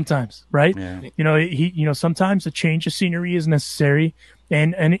warrants sometimes, right? Yeah. You know, sometimes a change of scenery is necessary,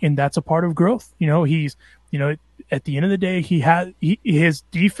 and that's a part of growth. You know, he's, you know, at the end of the day, his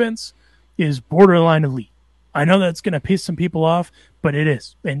defense is borderline elite. I know that's going to piss some people off, but it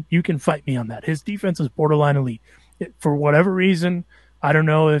is, and you can fight me on that. His defense is borderline elite. For whatever reason, I don't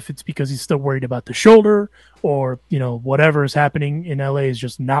know if it's because he's still worried about the shoulder, or, you know, whatever is happening in LA is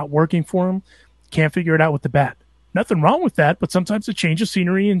just not working for him. Can't figure it out with the bat. Nothing wrong with that, but sometimes a change of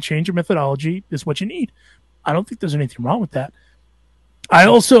scenery and change of methodology is what you need. I don't think there's anything wrong with that.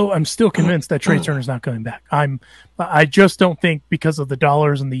 I'm still convinced that Trey Turner's not coming back. I just don't think, because of the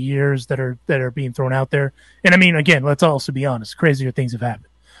dollars and the years that are being thrown out there. And I mean, again, let's also be honest, crazier things have happened.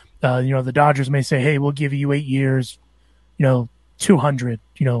 You know, the Dodgers may say, hey, we'll give you 8 years, you know, 200,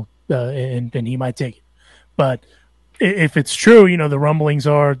 you know, and he might take it. But if it's true, you know, the rumblings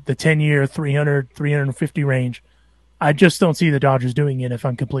are the 10-year, 300, 350 range. I just don't see the Dodgers doing it, if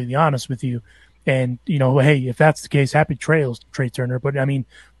I'm completely honest with you. And, you know, hey, if that's the case, happy trails, Trey Turner. But, I mean,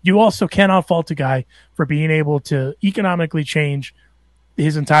 you also cannot fault a guy for being able to economically change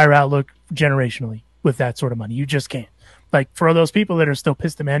his entire outlook generationally with that sort of money. You just can't. Like, for those people that are still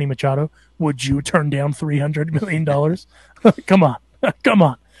pissed at Manny Machado, would you turn down $300 million? Come on. Come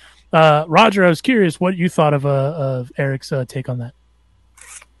on. Roger, I was curious what you thought of Eric's take on that.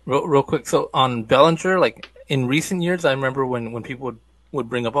 Real quick. So on Bellinger, like in recent years, I remember when people would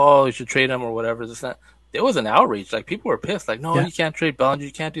bring up, oh, you should trade him or whatever. There was an outrage. Like, people were pissed. Like, no, you can't trade Bellinger.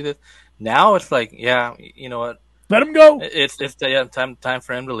 You can't do this. Now it's like, yeah, you know what? Let him go. It's time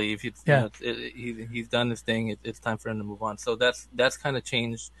for him to leave. He's done his thing. It's time for him to move on. So that's kind of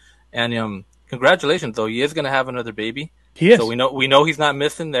changed. And congratulations, though. He is going to have another baby. He is. So we know he's not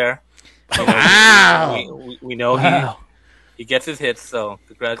missing there. Wow. We know he gets his hits. So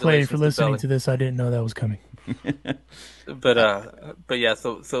congratulations, Clay, for listening to this. I didn't know that was coming. But yeah.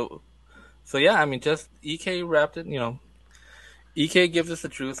 So yeah. I mean, just EK wrapped it. You know, EK gives us the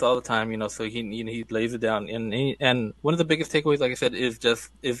truth all the time. You know, so he lays it down. And one of the biggest takeaways, like I said, is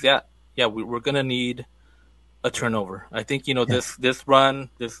we're gonna need a turnover. I think, you know, this run,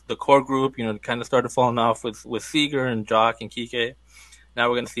 the core group, you know, kind of started falling off with Seager and Jock and Kike. Now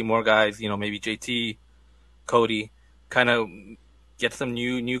we're going to see more guys, you know, maybe JT, Cody, kind of get some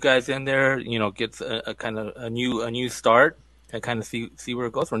new guys in there, you know, gets a kind of a new start and kind of see where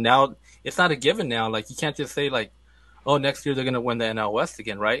it goes from. Now it's not a given now. Like, you can't just say like, oh, next year they're going to win the NL West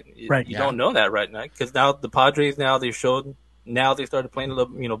again, right? Right. You don't know that right now, because now the Padres, they started playing a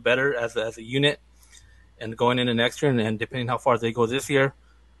little, you know, better as a unit. And going into next year, and depending how far they go this year,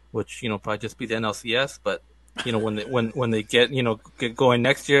 which probably just be the NLCS. But when they get get going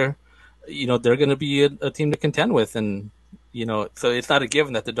next year, they're going to be a team to contend with, and so it's not a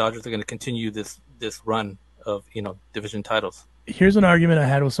given that the Dodgers are going to continue this run of division titles. Here's an argument I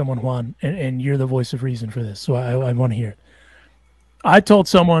had with someone, Juan, and you're the voice of reason for this, so I want to hear it. I told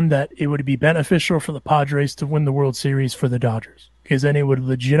someone that it would be beneficial for the Padres to win the World Series for the Dodgers, because then it would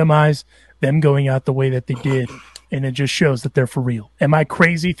legitimize them going out the way that they did, and it just shows that they're for real. Am I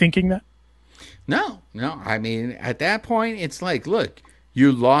crazy thinking that? No. I mean, at that point, it's like, look,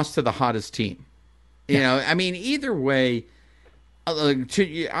 you lost to the hottest team. Either way,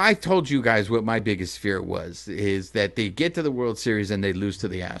 I told you guys what my biggest fear is that they get to the World Series and they lose to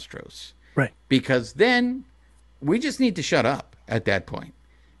the Astros. Right. Because then we just need to shut up at that point.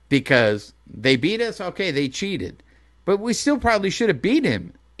 Because they beat us, okay, they cheated. But we still probably should have beat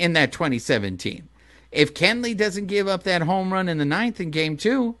him in that 2017. If Kenley doesn't give up that home run in the ninth in Game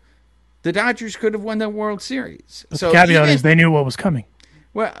 2, the Dodgers could have won the World Series. But the caveat is they knew what was coming.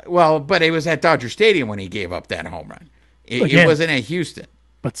 Well, but it was at Dodger Stadium when he gave up that home run. It wasn't at Houston.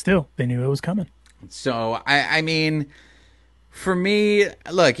 But still, they knew it was coming. So, I mean, for me,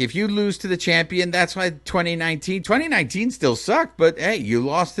 look, if you lose to the champion, that's why 2019 still sucked. But, hey, you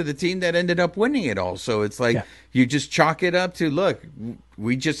lost to the team that ended up winning it all. So it's like you just chalk it up to, look,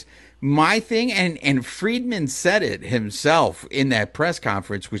 my thing, and Friedman said it himself in that press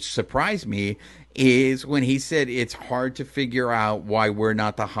conference, which surprised me, is when he said it's hard to figure out why we're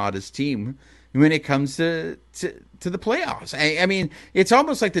not the hottest team when it comes to the playoffs. I mean, it's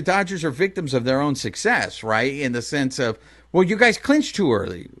almost like the Dodgers are victims of their own success, right? In the sense of, well, you guys clinched too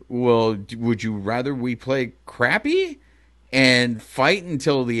early. Well, would you rather we play crappy and fight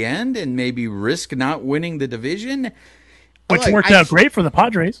until the end and maybe risk not winning the division? Which worked out great for the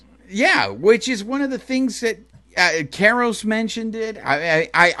Padres. Yeah, which is one of the things that Karros mentioned it.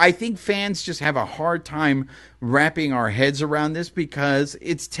 I think fans just have a hard time wrapping our heads around this because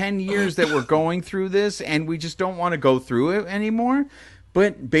it's 10 years that we're going through this and we just don't want to go through it anymore.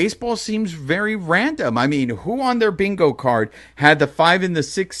 But baseball seems very random. I mean, who on their bingo card had the 5 and the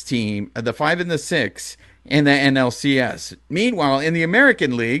 6 team, the 5 and the 6 in the NLCS? Meanwhile, in the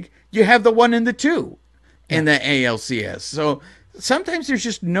American League, you have the 1 and the 2 in the ALCS. So sometimes there's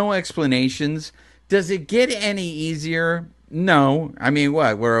just no explanations. Does it get any easier? No. I mean,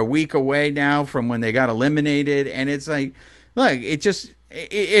 we're a week away now from when they got eliminated, and it's like, look,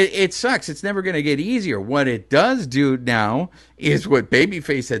 it sucks. It's never going to get easier. What it does do now is what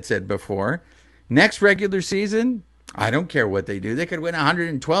Babyface had said before. Next regular season, I don't care what they do. They could win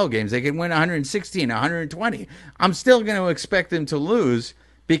 112 games. They could win 116, 120. I'm still going to expect them to lose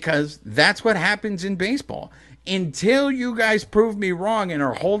because that's what happens in baseball. Until you guys prove me wrong and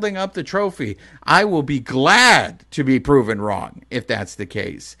are holding up the trophy, I will be glad to be proven wrong if that's the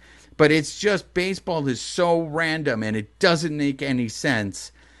case. But it's just baseball is so random and it doesn't make any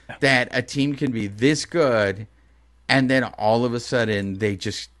sense that a team can be this good and then all of a sudden they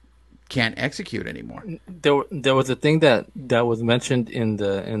just can't execute anymore. There was a thing that was mentioned in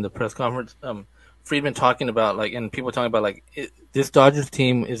the press conference. Friedman talking about and people talking about this Dodgers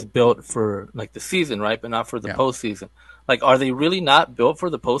team is built for the season, right? But not for the postseason. Are they really not built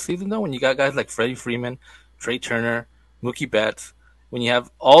for the postseason though? When you got guys like Freddie Freeman, Trey Turner, Mookie Betts, when you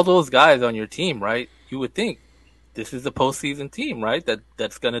have all those guys on your team, right? You would think this is a postseason team, right?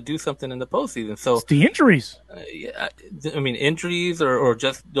 That's going to do something in the postseason. So it's the injuries. I mean, injuries or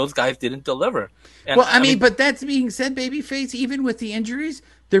just those guys didn't deliver. And, well, I mean, but that's being said, Babyface, even with the injuries,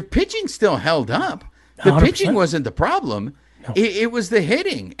 their pitching still held up. The 100%. pitching wasn't the problem. No. It was the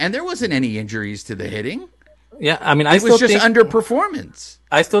hitting, and there wasn't any injuries to the hitting. Yeah, I mean, it was just underperformance.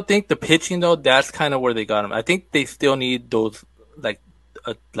 I still think the pitching, though, that's kind of where they got them. I think they still need those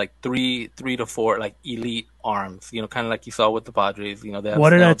three to four elite arms. Kind of like you saw with the Padres. They have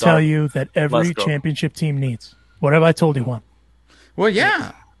what did I tell you that every championship team needs? What have I told you, Juan? Well,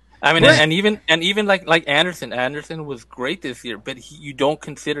 yeah. I mean, and even like Anderson. Anderson was great this year, but you don't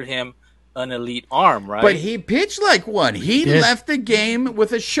consider him an elite arm, right? But he pitched like one. He left the game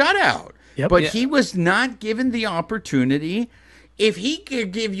with a shutout. Yep. But he was not given the opportunity. If he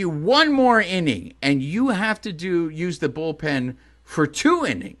could give you one more inning and you have to use the bullpen for 2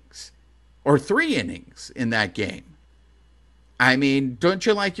 innings or 3 innings in that game, I mean, don't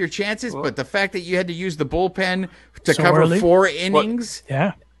you like your chances? But the fact that you had to use the bullpen to cover early? 4 innings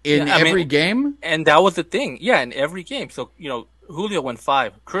in every game? And that was the thing. Yeah, in every game. So, Julio went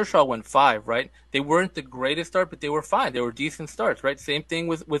 5. Kershaw went 5, right? They weren't the greatest start, but they were fine. They were decent starts, right? Same thing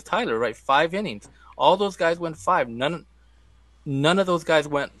with Tyler, right? 5 innings. All those guys went 5. None of those guys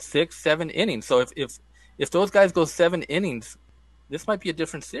went 6, 7 innings. So if those guys go 7 innings, this might be a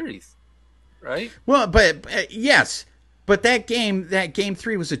different series, right? Well, but yes, but that game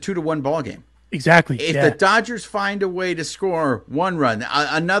 3 was a 2-1 ball game. Exactly. If the Dodgers find a way to score one run,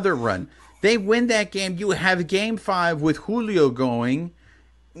 another run, they win that game. You have game 5 with Julio going,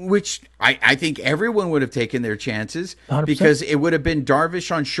 which I think everyone would have taken their chances 100%. because it would have been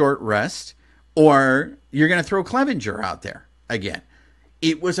Darvish on short rest, or you're going to throw Clevenger out there again.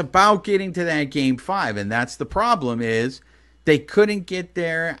 It was about getting to that game 5, and that's the problem is they couldn't get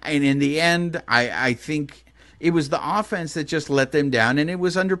there. And in the end, I think it was the offense that just let them down, and it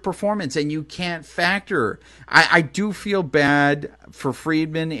was underperformance, and you can't factor. I do feel bad for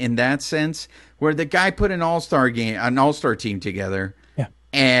Friedman in that sense, where the guy put an all-star team together,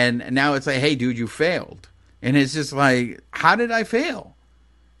 and now it's like, hey, dude, you failed. And it's just like, how did I fail?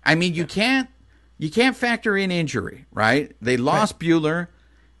 I mean, you can't factor in injury, right? They lost Buehler.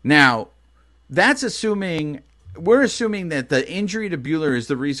 Now, we're assuming that the injury to Buehler is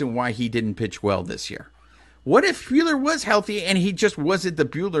the reason why he didn't pitch well this year. What if Buehler was healthy and he just wasn't the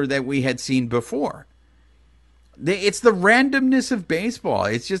Buehler that we had seen before? It's the randomness of baseball.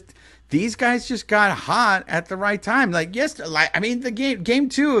 It's just these guys just got hot at the right time. The game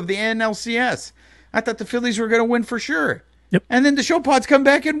 2 of the NLCS, I thought the Phillies were going to win for sure. Yep. And then the Show Pods come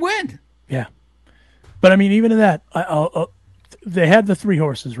back and win. Yeah. But I mean, even in that, they had the 3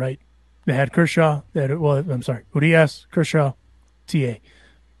 horses, right? They had Kershaw. Urias, Kershaw, TA.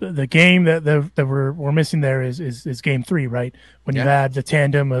 The game that we're missing there is game 3, right? When you had the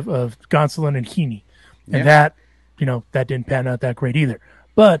tandem of Gonsolin and Heaney, and that didn't pan out that great either.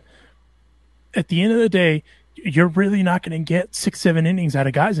 But at the end of the day, you're really not going to get 6-7 innings out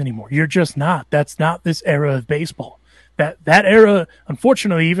of guys anymore. You're just not. That's not this era of baseball. That era,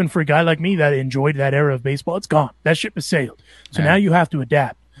 unfortunately, even for a guy like me that enjoyed that era of baseball, it's gone. That ship has sailed. So now you have to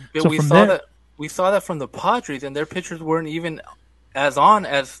adapt. But so we saw that from the Padres, and their pitchers weren't even as on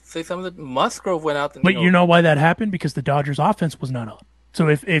as, say, some of the Musgrove went out. But you know why that happened? Because the Dodgers' offense was not on. So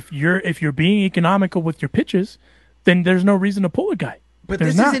if you're being economical with your pitches, then there's no reason to pull a guy. But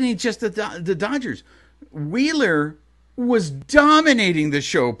this isn't just the Dodgers. Wheeler was dominating the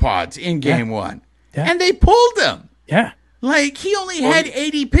Show Pods in game 1, and they pulled him. Yeah. Like, he only had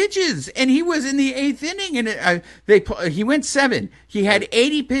 80 pitches, and he was in the 8th inning, and he went 7. He had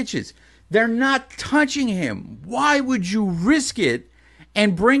 80 pitches. They're not touching him. Why would you risk it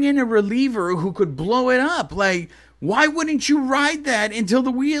and bring in a reliever who could blow it up? Like, why wouldn't you ride that until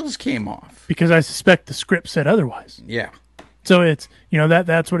the wheels came off? Because I suspect the script said otherwise. Yeah. So it's,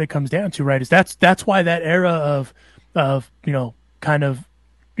 that's what it comes down to, right? Is that's why that era of kind of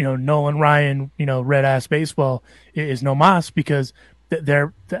Nolan Ryan, red ass baseball is no mas, because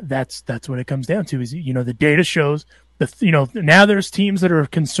that's what it comes down to. Is the data shows now there's teams that are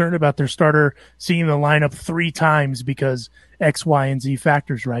concerned about their starter seeing the lineup 3 times because X, Y, and Z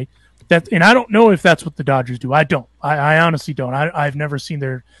factors, right? And I don't know if that's what the Dodgers do. I don't. I honestly don't. I've never seen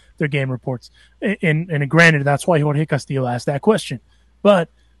their game reports. And granted, that's why Jorge Castillo asked that question. But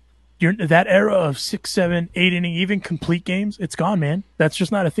that era of 6, 7, 8 inning, even complete games, it's gone, man. That's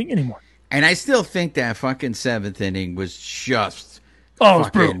just not a thing anymore. And I still think that fucking 7th inning was just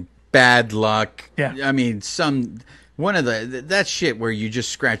fucking bad luck. Yeah. I mean, that shit where you just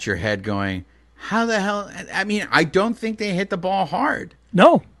scratch your head going, how the hell? I mean, I don't think they hit the ball hard.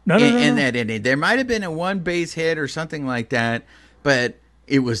 No. In that inning. There might have been a 1 base hit or something like that, but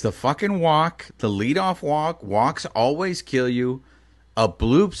it was the fucking walk, the leadoff walk. Walks always kill you. A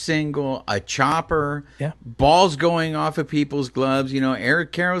bloop single, a chopper, balls going off of people's gloves.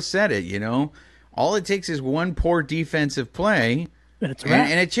 Eric Karros said it, all it takes is one poor defensive play, and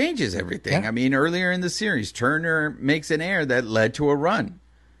it changes everything. Yeah. I mean, earlier in the series, Turner makes an error that led to a run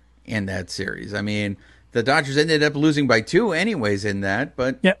in that series. I mean, the Dodgers ended up losing by 2 anyways in that,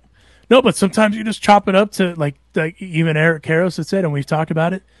 but... Yeah. No, but sometimes you just chop it up to, like even Eric Karros had said, and we've talked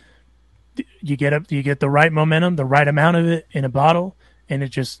about it, you get the right momentum, the right amount of it in a bottle, and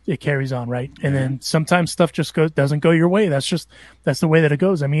it carries on, right? And then sometimes stuff just doesn't go your way. That's the way that it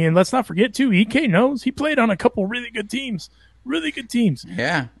goes. I mean, and let's not forget too, EK knows he played on a couple really good teams.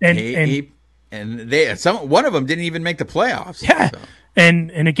 Yeah, and one of them didn't even make the playoffs. Yeah, so.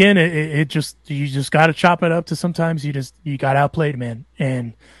 and again, you just got to chop it up to sometimes you got outplayed, man,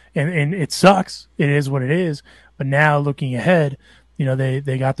 and it sucks. It is what it is. But now looking ahead,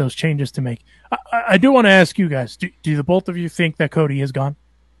 they got those changes to make. I do want to ask you guys, do the both of you think that Cody is gone?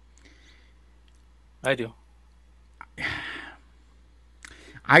 I do.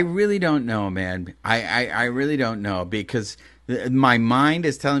 I really don't know, man. I really don't know, because my mind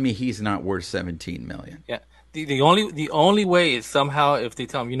is telling me he's not worth $17 million. Yeah. The only way is somehow if they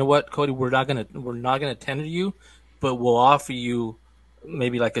tell him, you know what, Cody, we're not gonna tender you, but we'll offer you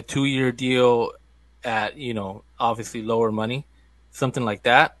maybe like a 2-year deal at, obviously lower money, something like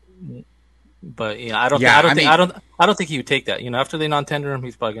that. But I don't think he would take that. After they non-tender him,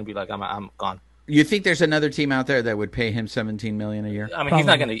 he's probably gonna be like, I'm gone. You think there's another team out there that would pay him $17 million a year? I mean, he's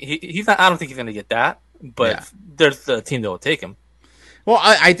not. I don't think he's gonna get that. But there's the team that will take him. Well,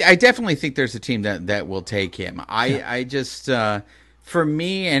 I definitely think there's a team that will take him. I just for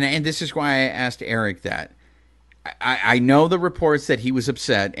me, and this is why I asked Eric that. I know the reports that he was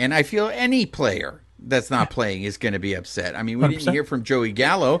upset, and I feel any player that's not playing is going to be upset. I mean, we 100%. Didn't hear from Joey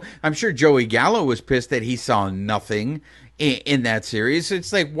Gallo. I'm sure Joey Gallo was pissed that he saw nothing in that series.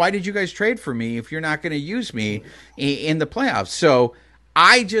 It's like, why did you guys trade for me if you're not going to use me in the playoffs? So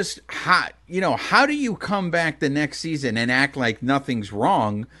I just, how do you come back the next season and act like nothing's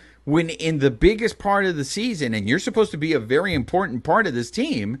wrong when in the biggest part of the season, and you're supposed to be a very important part of this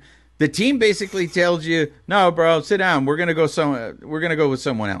team, the team basically tells you, no, bro, sit down. We're gonna go with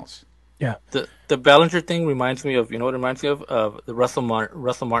someone else. Yeah. The Bellinger thing reminds me of, you know what it reminds me of the Russell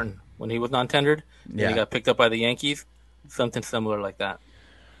Martin when he was non-tendered. Yeah. And he got picked up by the Yankees. Something similar like that.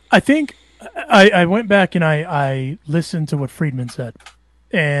 I think I went back and I listened to what Friedman said,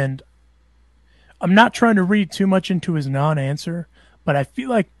 and I'm not trying to read too much into his non-answer, but I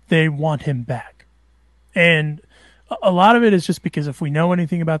feel like they want him back, and a lot of it is just because if we know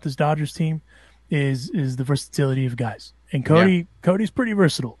anything about this Dodgers team is the versatility of guys. And Cody's pretty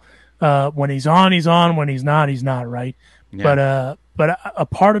versatile. When he's on, he's on. When he's not, right? Yeah. But a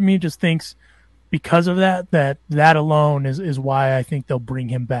part of me just thinks because of that alone is why I think they'll bring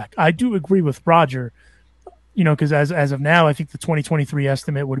him back. I do agree with Roger, because as of now, I think the 2023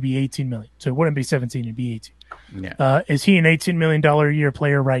 estimate would be $18 million. So it wouldn't be 17, it'd be 18. Yeah. Is he an $18 million a year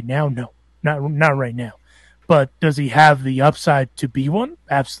player right now? No, not right now. But does he have the upside to be one?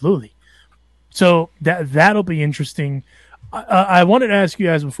 Absolutely. So that'll be interesting. I wanted to ask you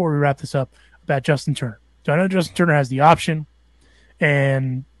guys before we wrap this up about Justin Turner. So I know Justin Turner has the option,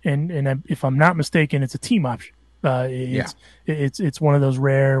 and if I'm not mistaken, it's a team option. It's one of those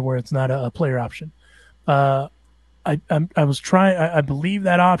rare where it's not a player option. I believe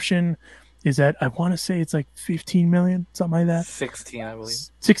that option is at, I want to say it's like 15 million, something like that. 16, I believe.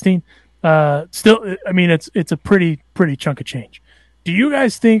 16. Still, I mean, it's a pretty chunk of change. Do you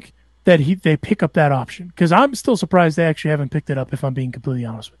guys think that they pick up that option? Because I'm still surprised they actually haven't picked it up, if I'm being completely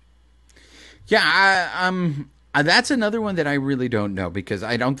honest with you. Yeah, that's another one that I really don't know, because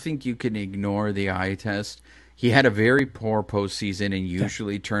I don't think you can ignore the eye test. He had a very poor postseason, and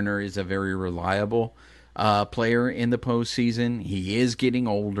usually Turner is a very reliable player in the postseason. He is getting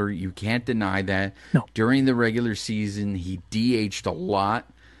older. You can't deny that. No. During the regular season, he DH'd a lot.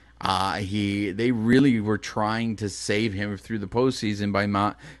 They really were trying to save him through the postseason by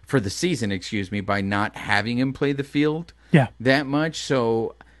not having him play the field that much.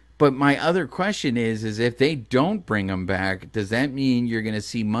 So, but my other question is if they don't bring him back, does that mean you're going to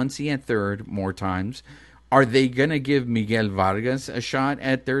see Muncy at third more times? Are they going to give Miguel Vargas a shot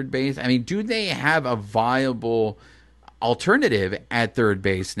at third base? I mean, do they have a viable alternative at third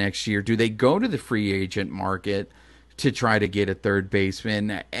base next year? Do they go to the free agent market to try to get a third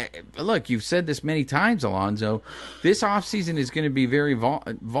baseman? Look, you've said this many times, Alonzo. This offseason is going to be very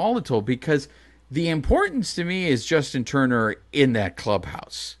volatile, because the importance to me is Justin Turner in that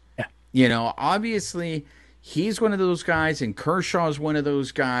clubhouse. Yeah. Obviously, he's one of those guys, and Kershaw is one of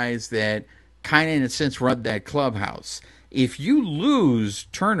those guys that kind of, in a sense, run that clubhouse. If you lose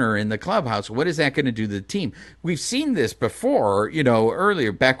Turner in the clubhouse, what is that going to do to the team? We've seen this before,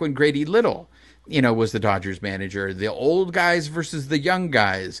 earlier, back when Grady Little was the Dodgers manager, the old guys versus the young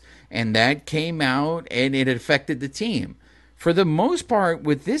guys, and that came out and it affected the team. For the most part,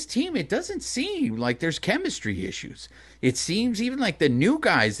 with this team, it doesn't seem like there's chemistry issues. It seems even like the new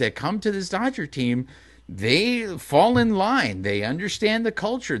guys that come to this Dodger team, they fall in line. They understand the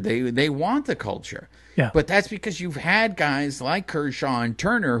culture. They want the culture. Yeah. But that's because you've had guys like Kershaw and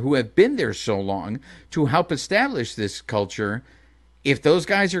Turner who have been there so long to help establish this culture. If those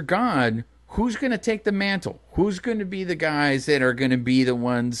guys are gone, who's going to take the mantle? Who's going to be the guys that are going to be the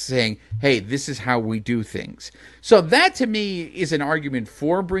ones saying, hey, this is how we do things? So that, to me, is an argument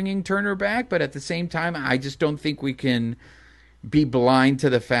for bringing Turner back. But at the same time, I just don't think we can be blind to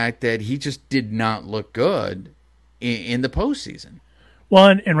the fact that he just did not look good in the postseason.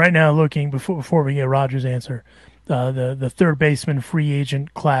 Well, and right now, looking, before we get Roger's answer, the third baseman free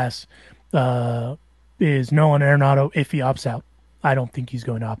agent class is Nolan Arenado if he opts out. I don't think he's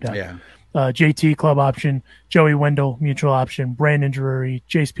going to opt out. Yeah. JT club option, Joey Wendell mutual option, Brandon Drury,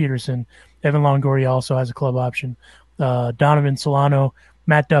 Jace Peterson, Evan Longoria also has a club option, Donovan Solano,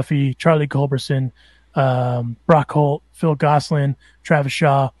 Matt Duffy, Charlie Culberson, Brock Holt, Phil Gosselin, Travis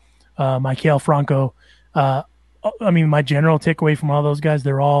Shaw, Michael Franco. I mean, my general takeaway from all those guys,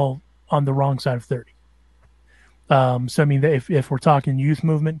 they're all on the wrong side of 30. So, I mean, if we're talking youth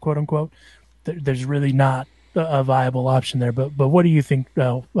movement, quote unquote, there's really not a viable option there. But what do you think,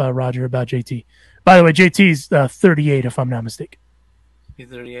 Roger, about JT? By the way, JT's 38, if I'm not mistaken. He's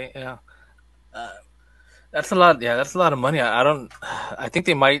 38, yeah. That's a lot. Yeah, that's a lot of money. I think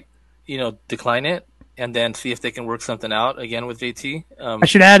they might, decline it and then see if they can work something out again with JT. I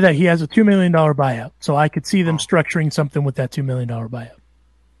should add that he has a $2 million buyout, so I could see them structuring something with that $2 million buyout.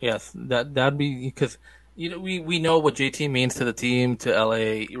 Yes, that'd be because we know what JT means to the team, to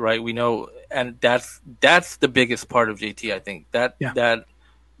LA, right? We know, and that's the biggest part of JT. I think that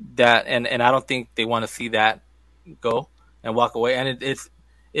and I don't think they want to see that go and walk away. And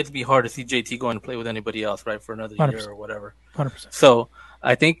it'd be hard to see JT go and play with anybody else, right, for another 100%. year or whatever. 100%. So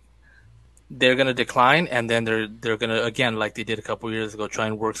I think they're going to decline, and then they're going to, again, like they did a couple of years ago, try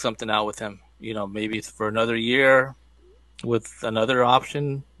and work something out with him. Maybe it's for another year with another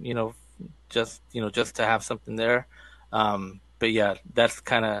option, just to have something there. But yeah, that's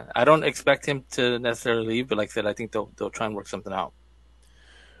kind of, I don't expect him to necessarily leave, but like I said, I think they'll try and work something out.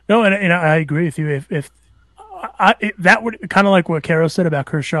 No, and I agree with you. If that would kind of like what Karros said about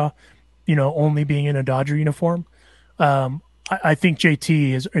Kershaw, only being in a Dodger uniform. I think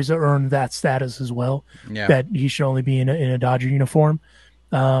JT has earned that status as well. Yeah. That he should only be in a Dodger uniform.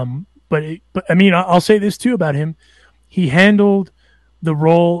 But I mean, I'll say this too about him. He handled the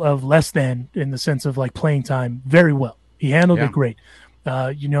role of less than in the sense of like playing time very well. He handled it great.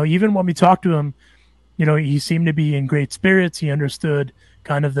 Even when we talked to him, he seemed to be in great spirits. He understood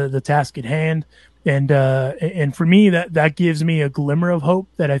kind of the task at hand. And for me, that gives me a glimmer of hope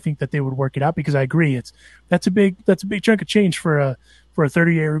that I think that they would work it out, because I agree that's a big chunk of change for a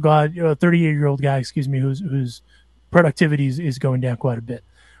 38-year-old guy, whose productivity is going down quite a bit.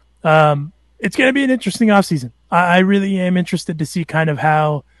 It's going to be an interesting offseason. I really am interested to see kind of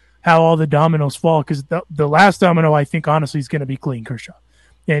how all the dominoes fall, because the last domino, I think, honestly, is going to be Clayton Kershaw.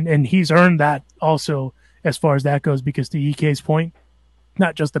 And he's earned that also as far as that goes, because to EK's point,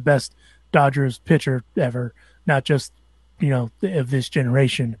 not just the best Dodgers pitcher ever, not just, of this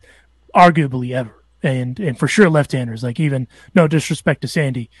generation, arguably ever. And for sure left-handers, like, even no disrespect to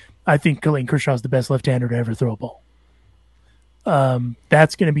Sandy, I think Clayton Kershaw is the best left-hander to ever throw a ball.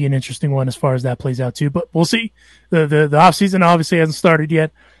 That's going to be an interesting one as far as that plays out too, but we'll see. The offseason obviously hasn't started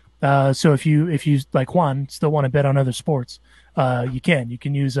yet. So if you like Juan still want to bet on other sports, you can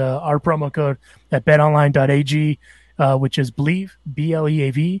use our promo code at betonline.ag, which is Bleav,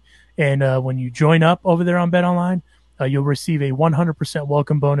 BLEAV. And when you join up over there on BetOnline, you'll receive a 100%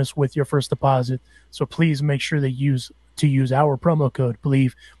 welcome bonus with your first deposit. So please make sure to use our promo code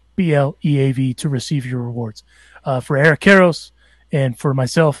Bleav, BLEAV, to receive your rewards. For Eric Karros and for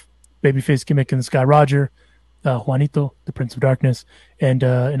myself, Babyface Gimmick in the Sky Roger, Juanito, the Prince of Darkness, and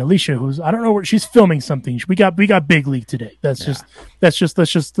Alicia, who's, I don't know where she's filming something. We got big league today. Let's just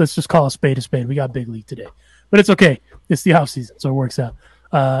call a spade a spade. We got big league today, but it's okay. It's the off season, so it works out.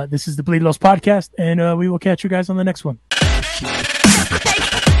 This is the Bleed Los podcast, and we will catch you guys on the next one.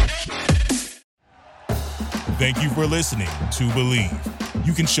 Thank you for listening to Bleav.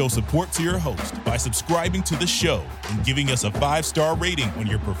 You can show support to your host by subscribing to the show and giving us a 5-star rating on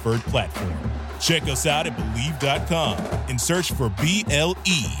your preferred platform. Check us out at Bleav.com and search for BLEAV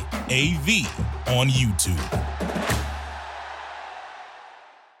on YouTube.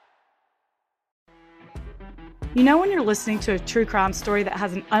 You know when you're listening to a true crime story that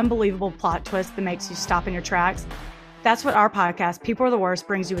has an unbelievable plot twist that makes you stop in your tracks? That's what our podcast, People Are the Worst,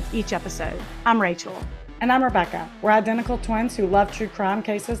 brings you with each episode. I'm Rachel. And I'm Rebecca. We're identical twins who love true crime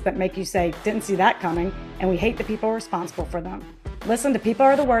cases that make you say, didn't see that coming, and we hate the people responsible for them. Listen to People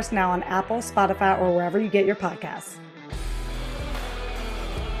Are the Worst now on Apple, Spotify, or wherever you get your podcasts.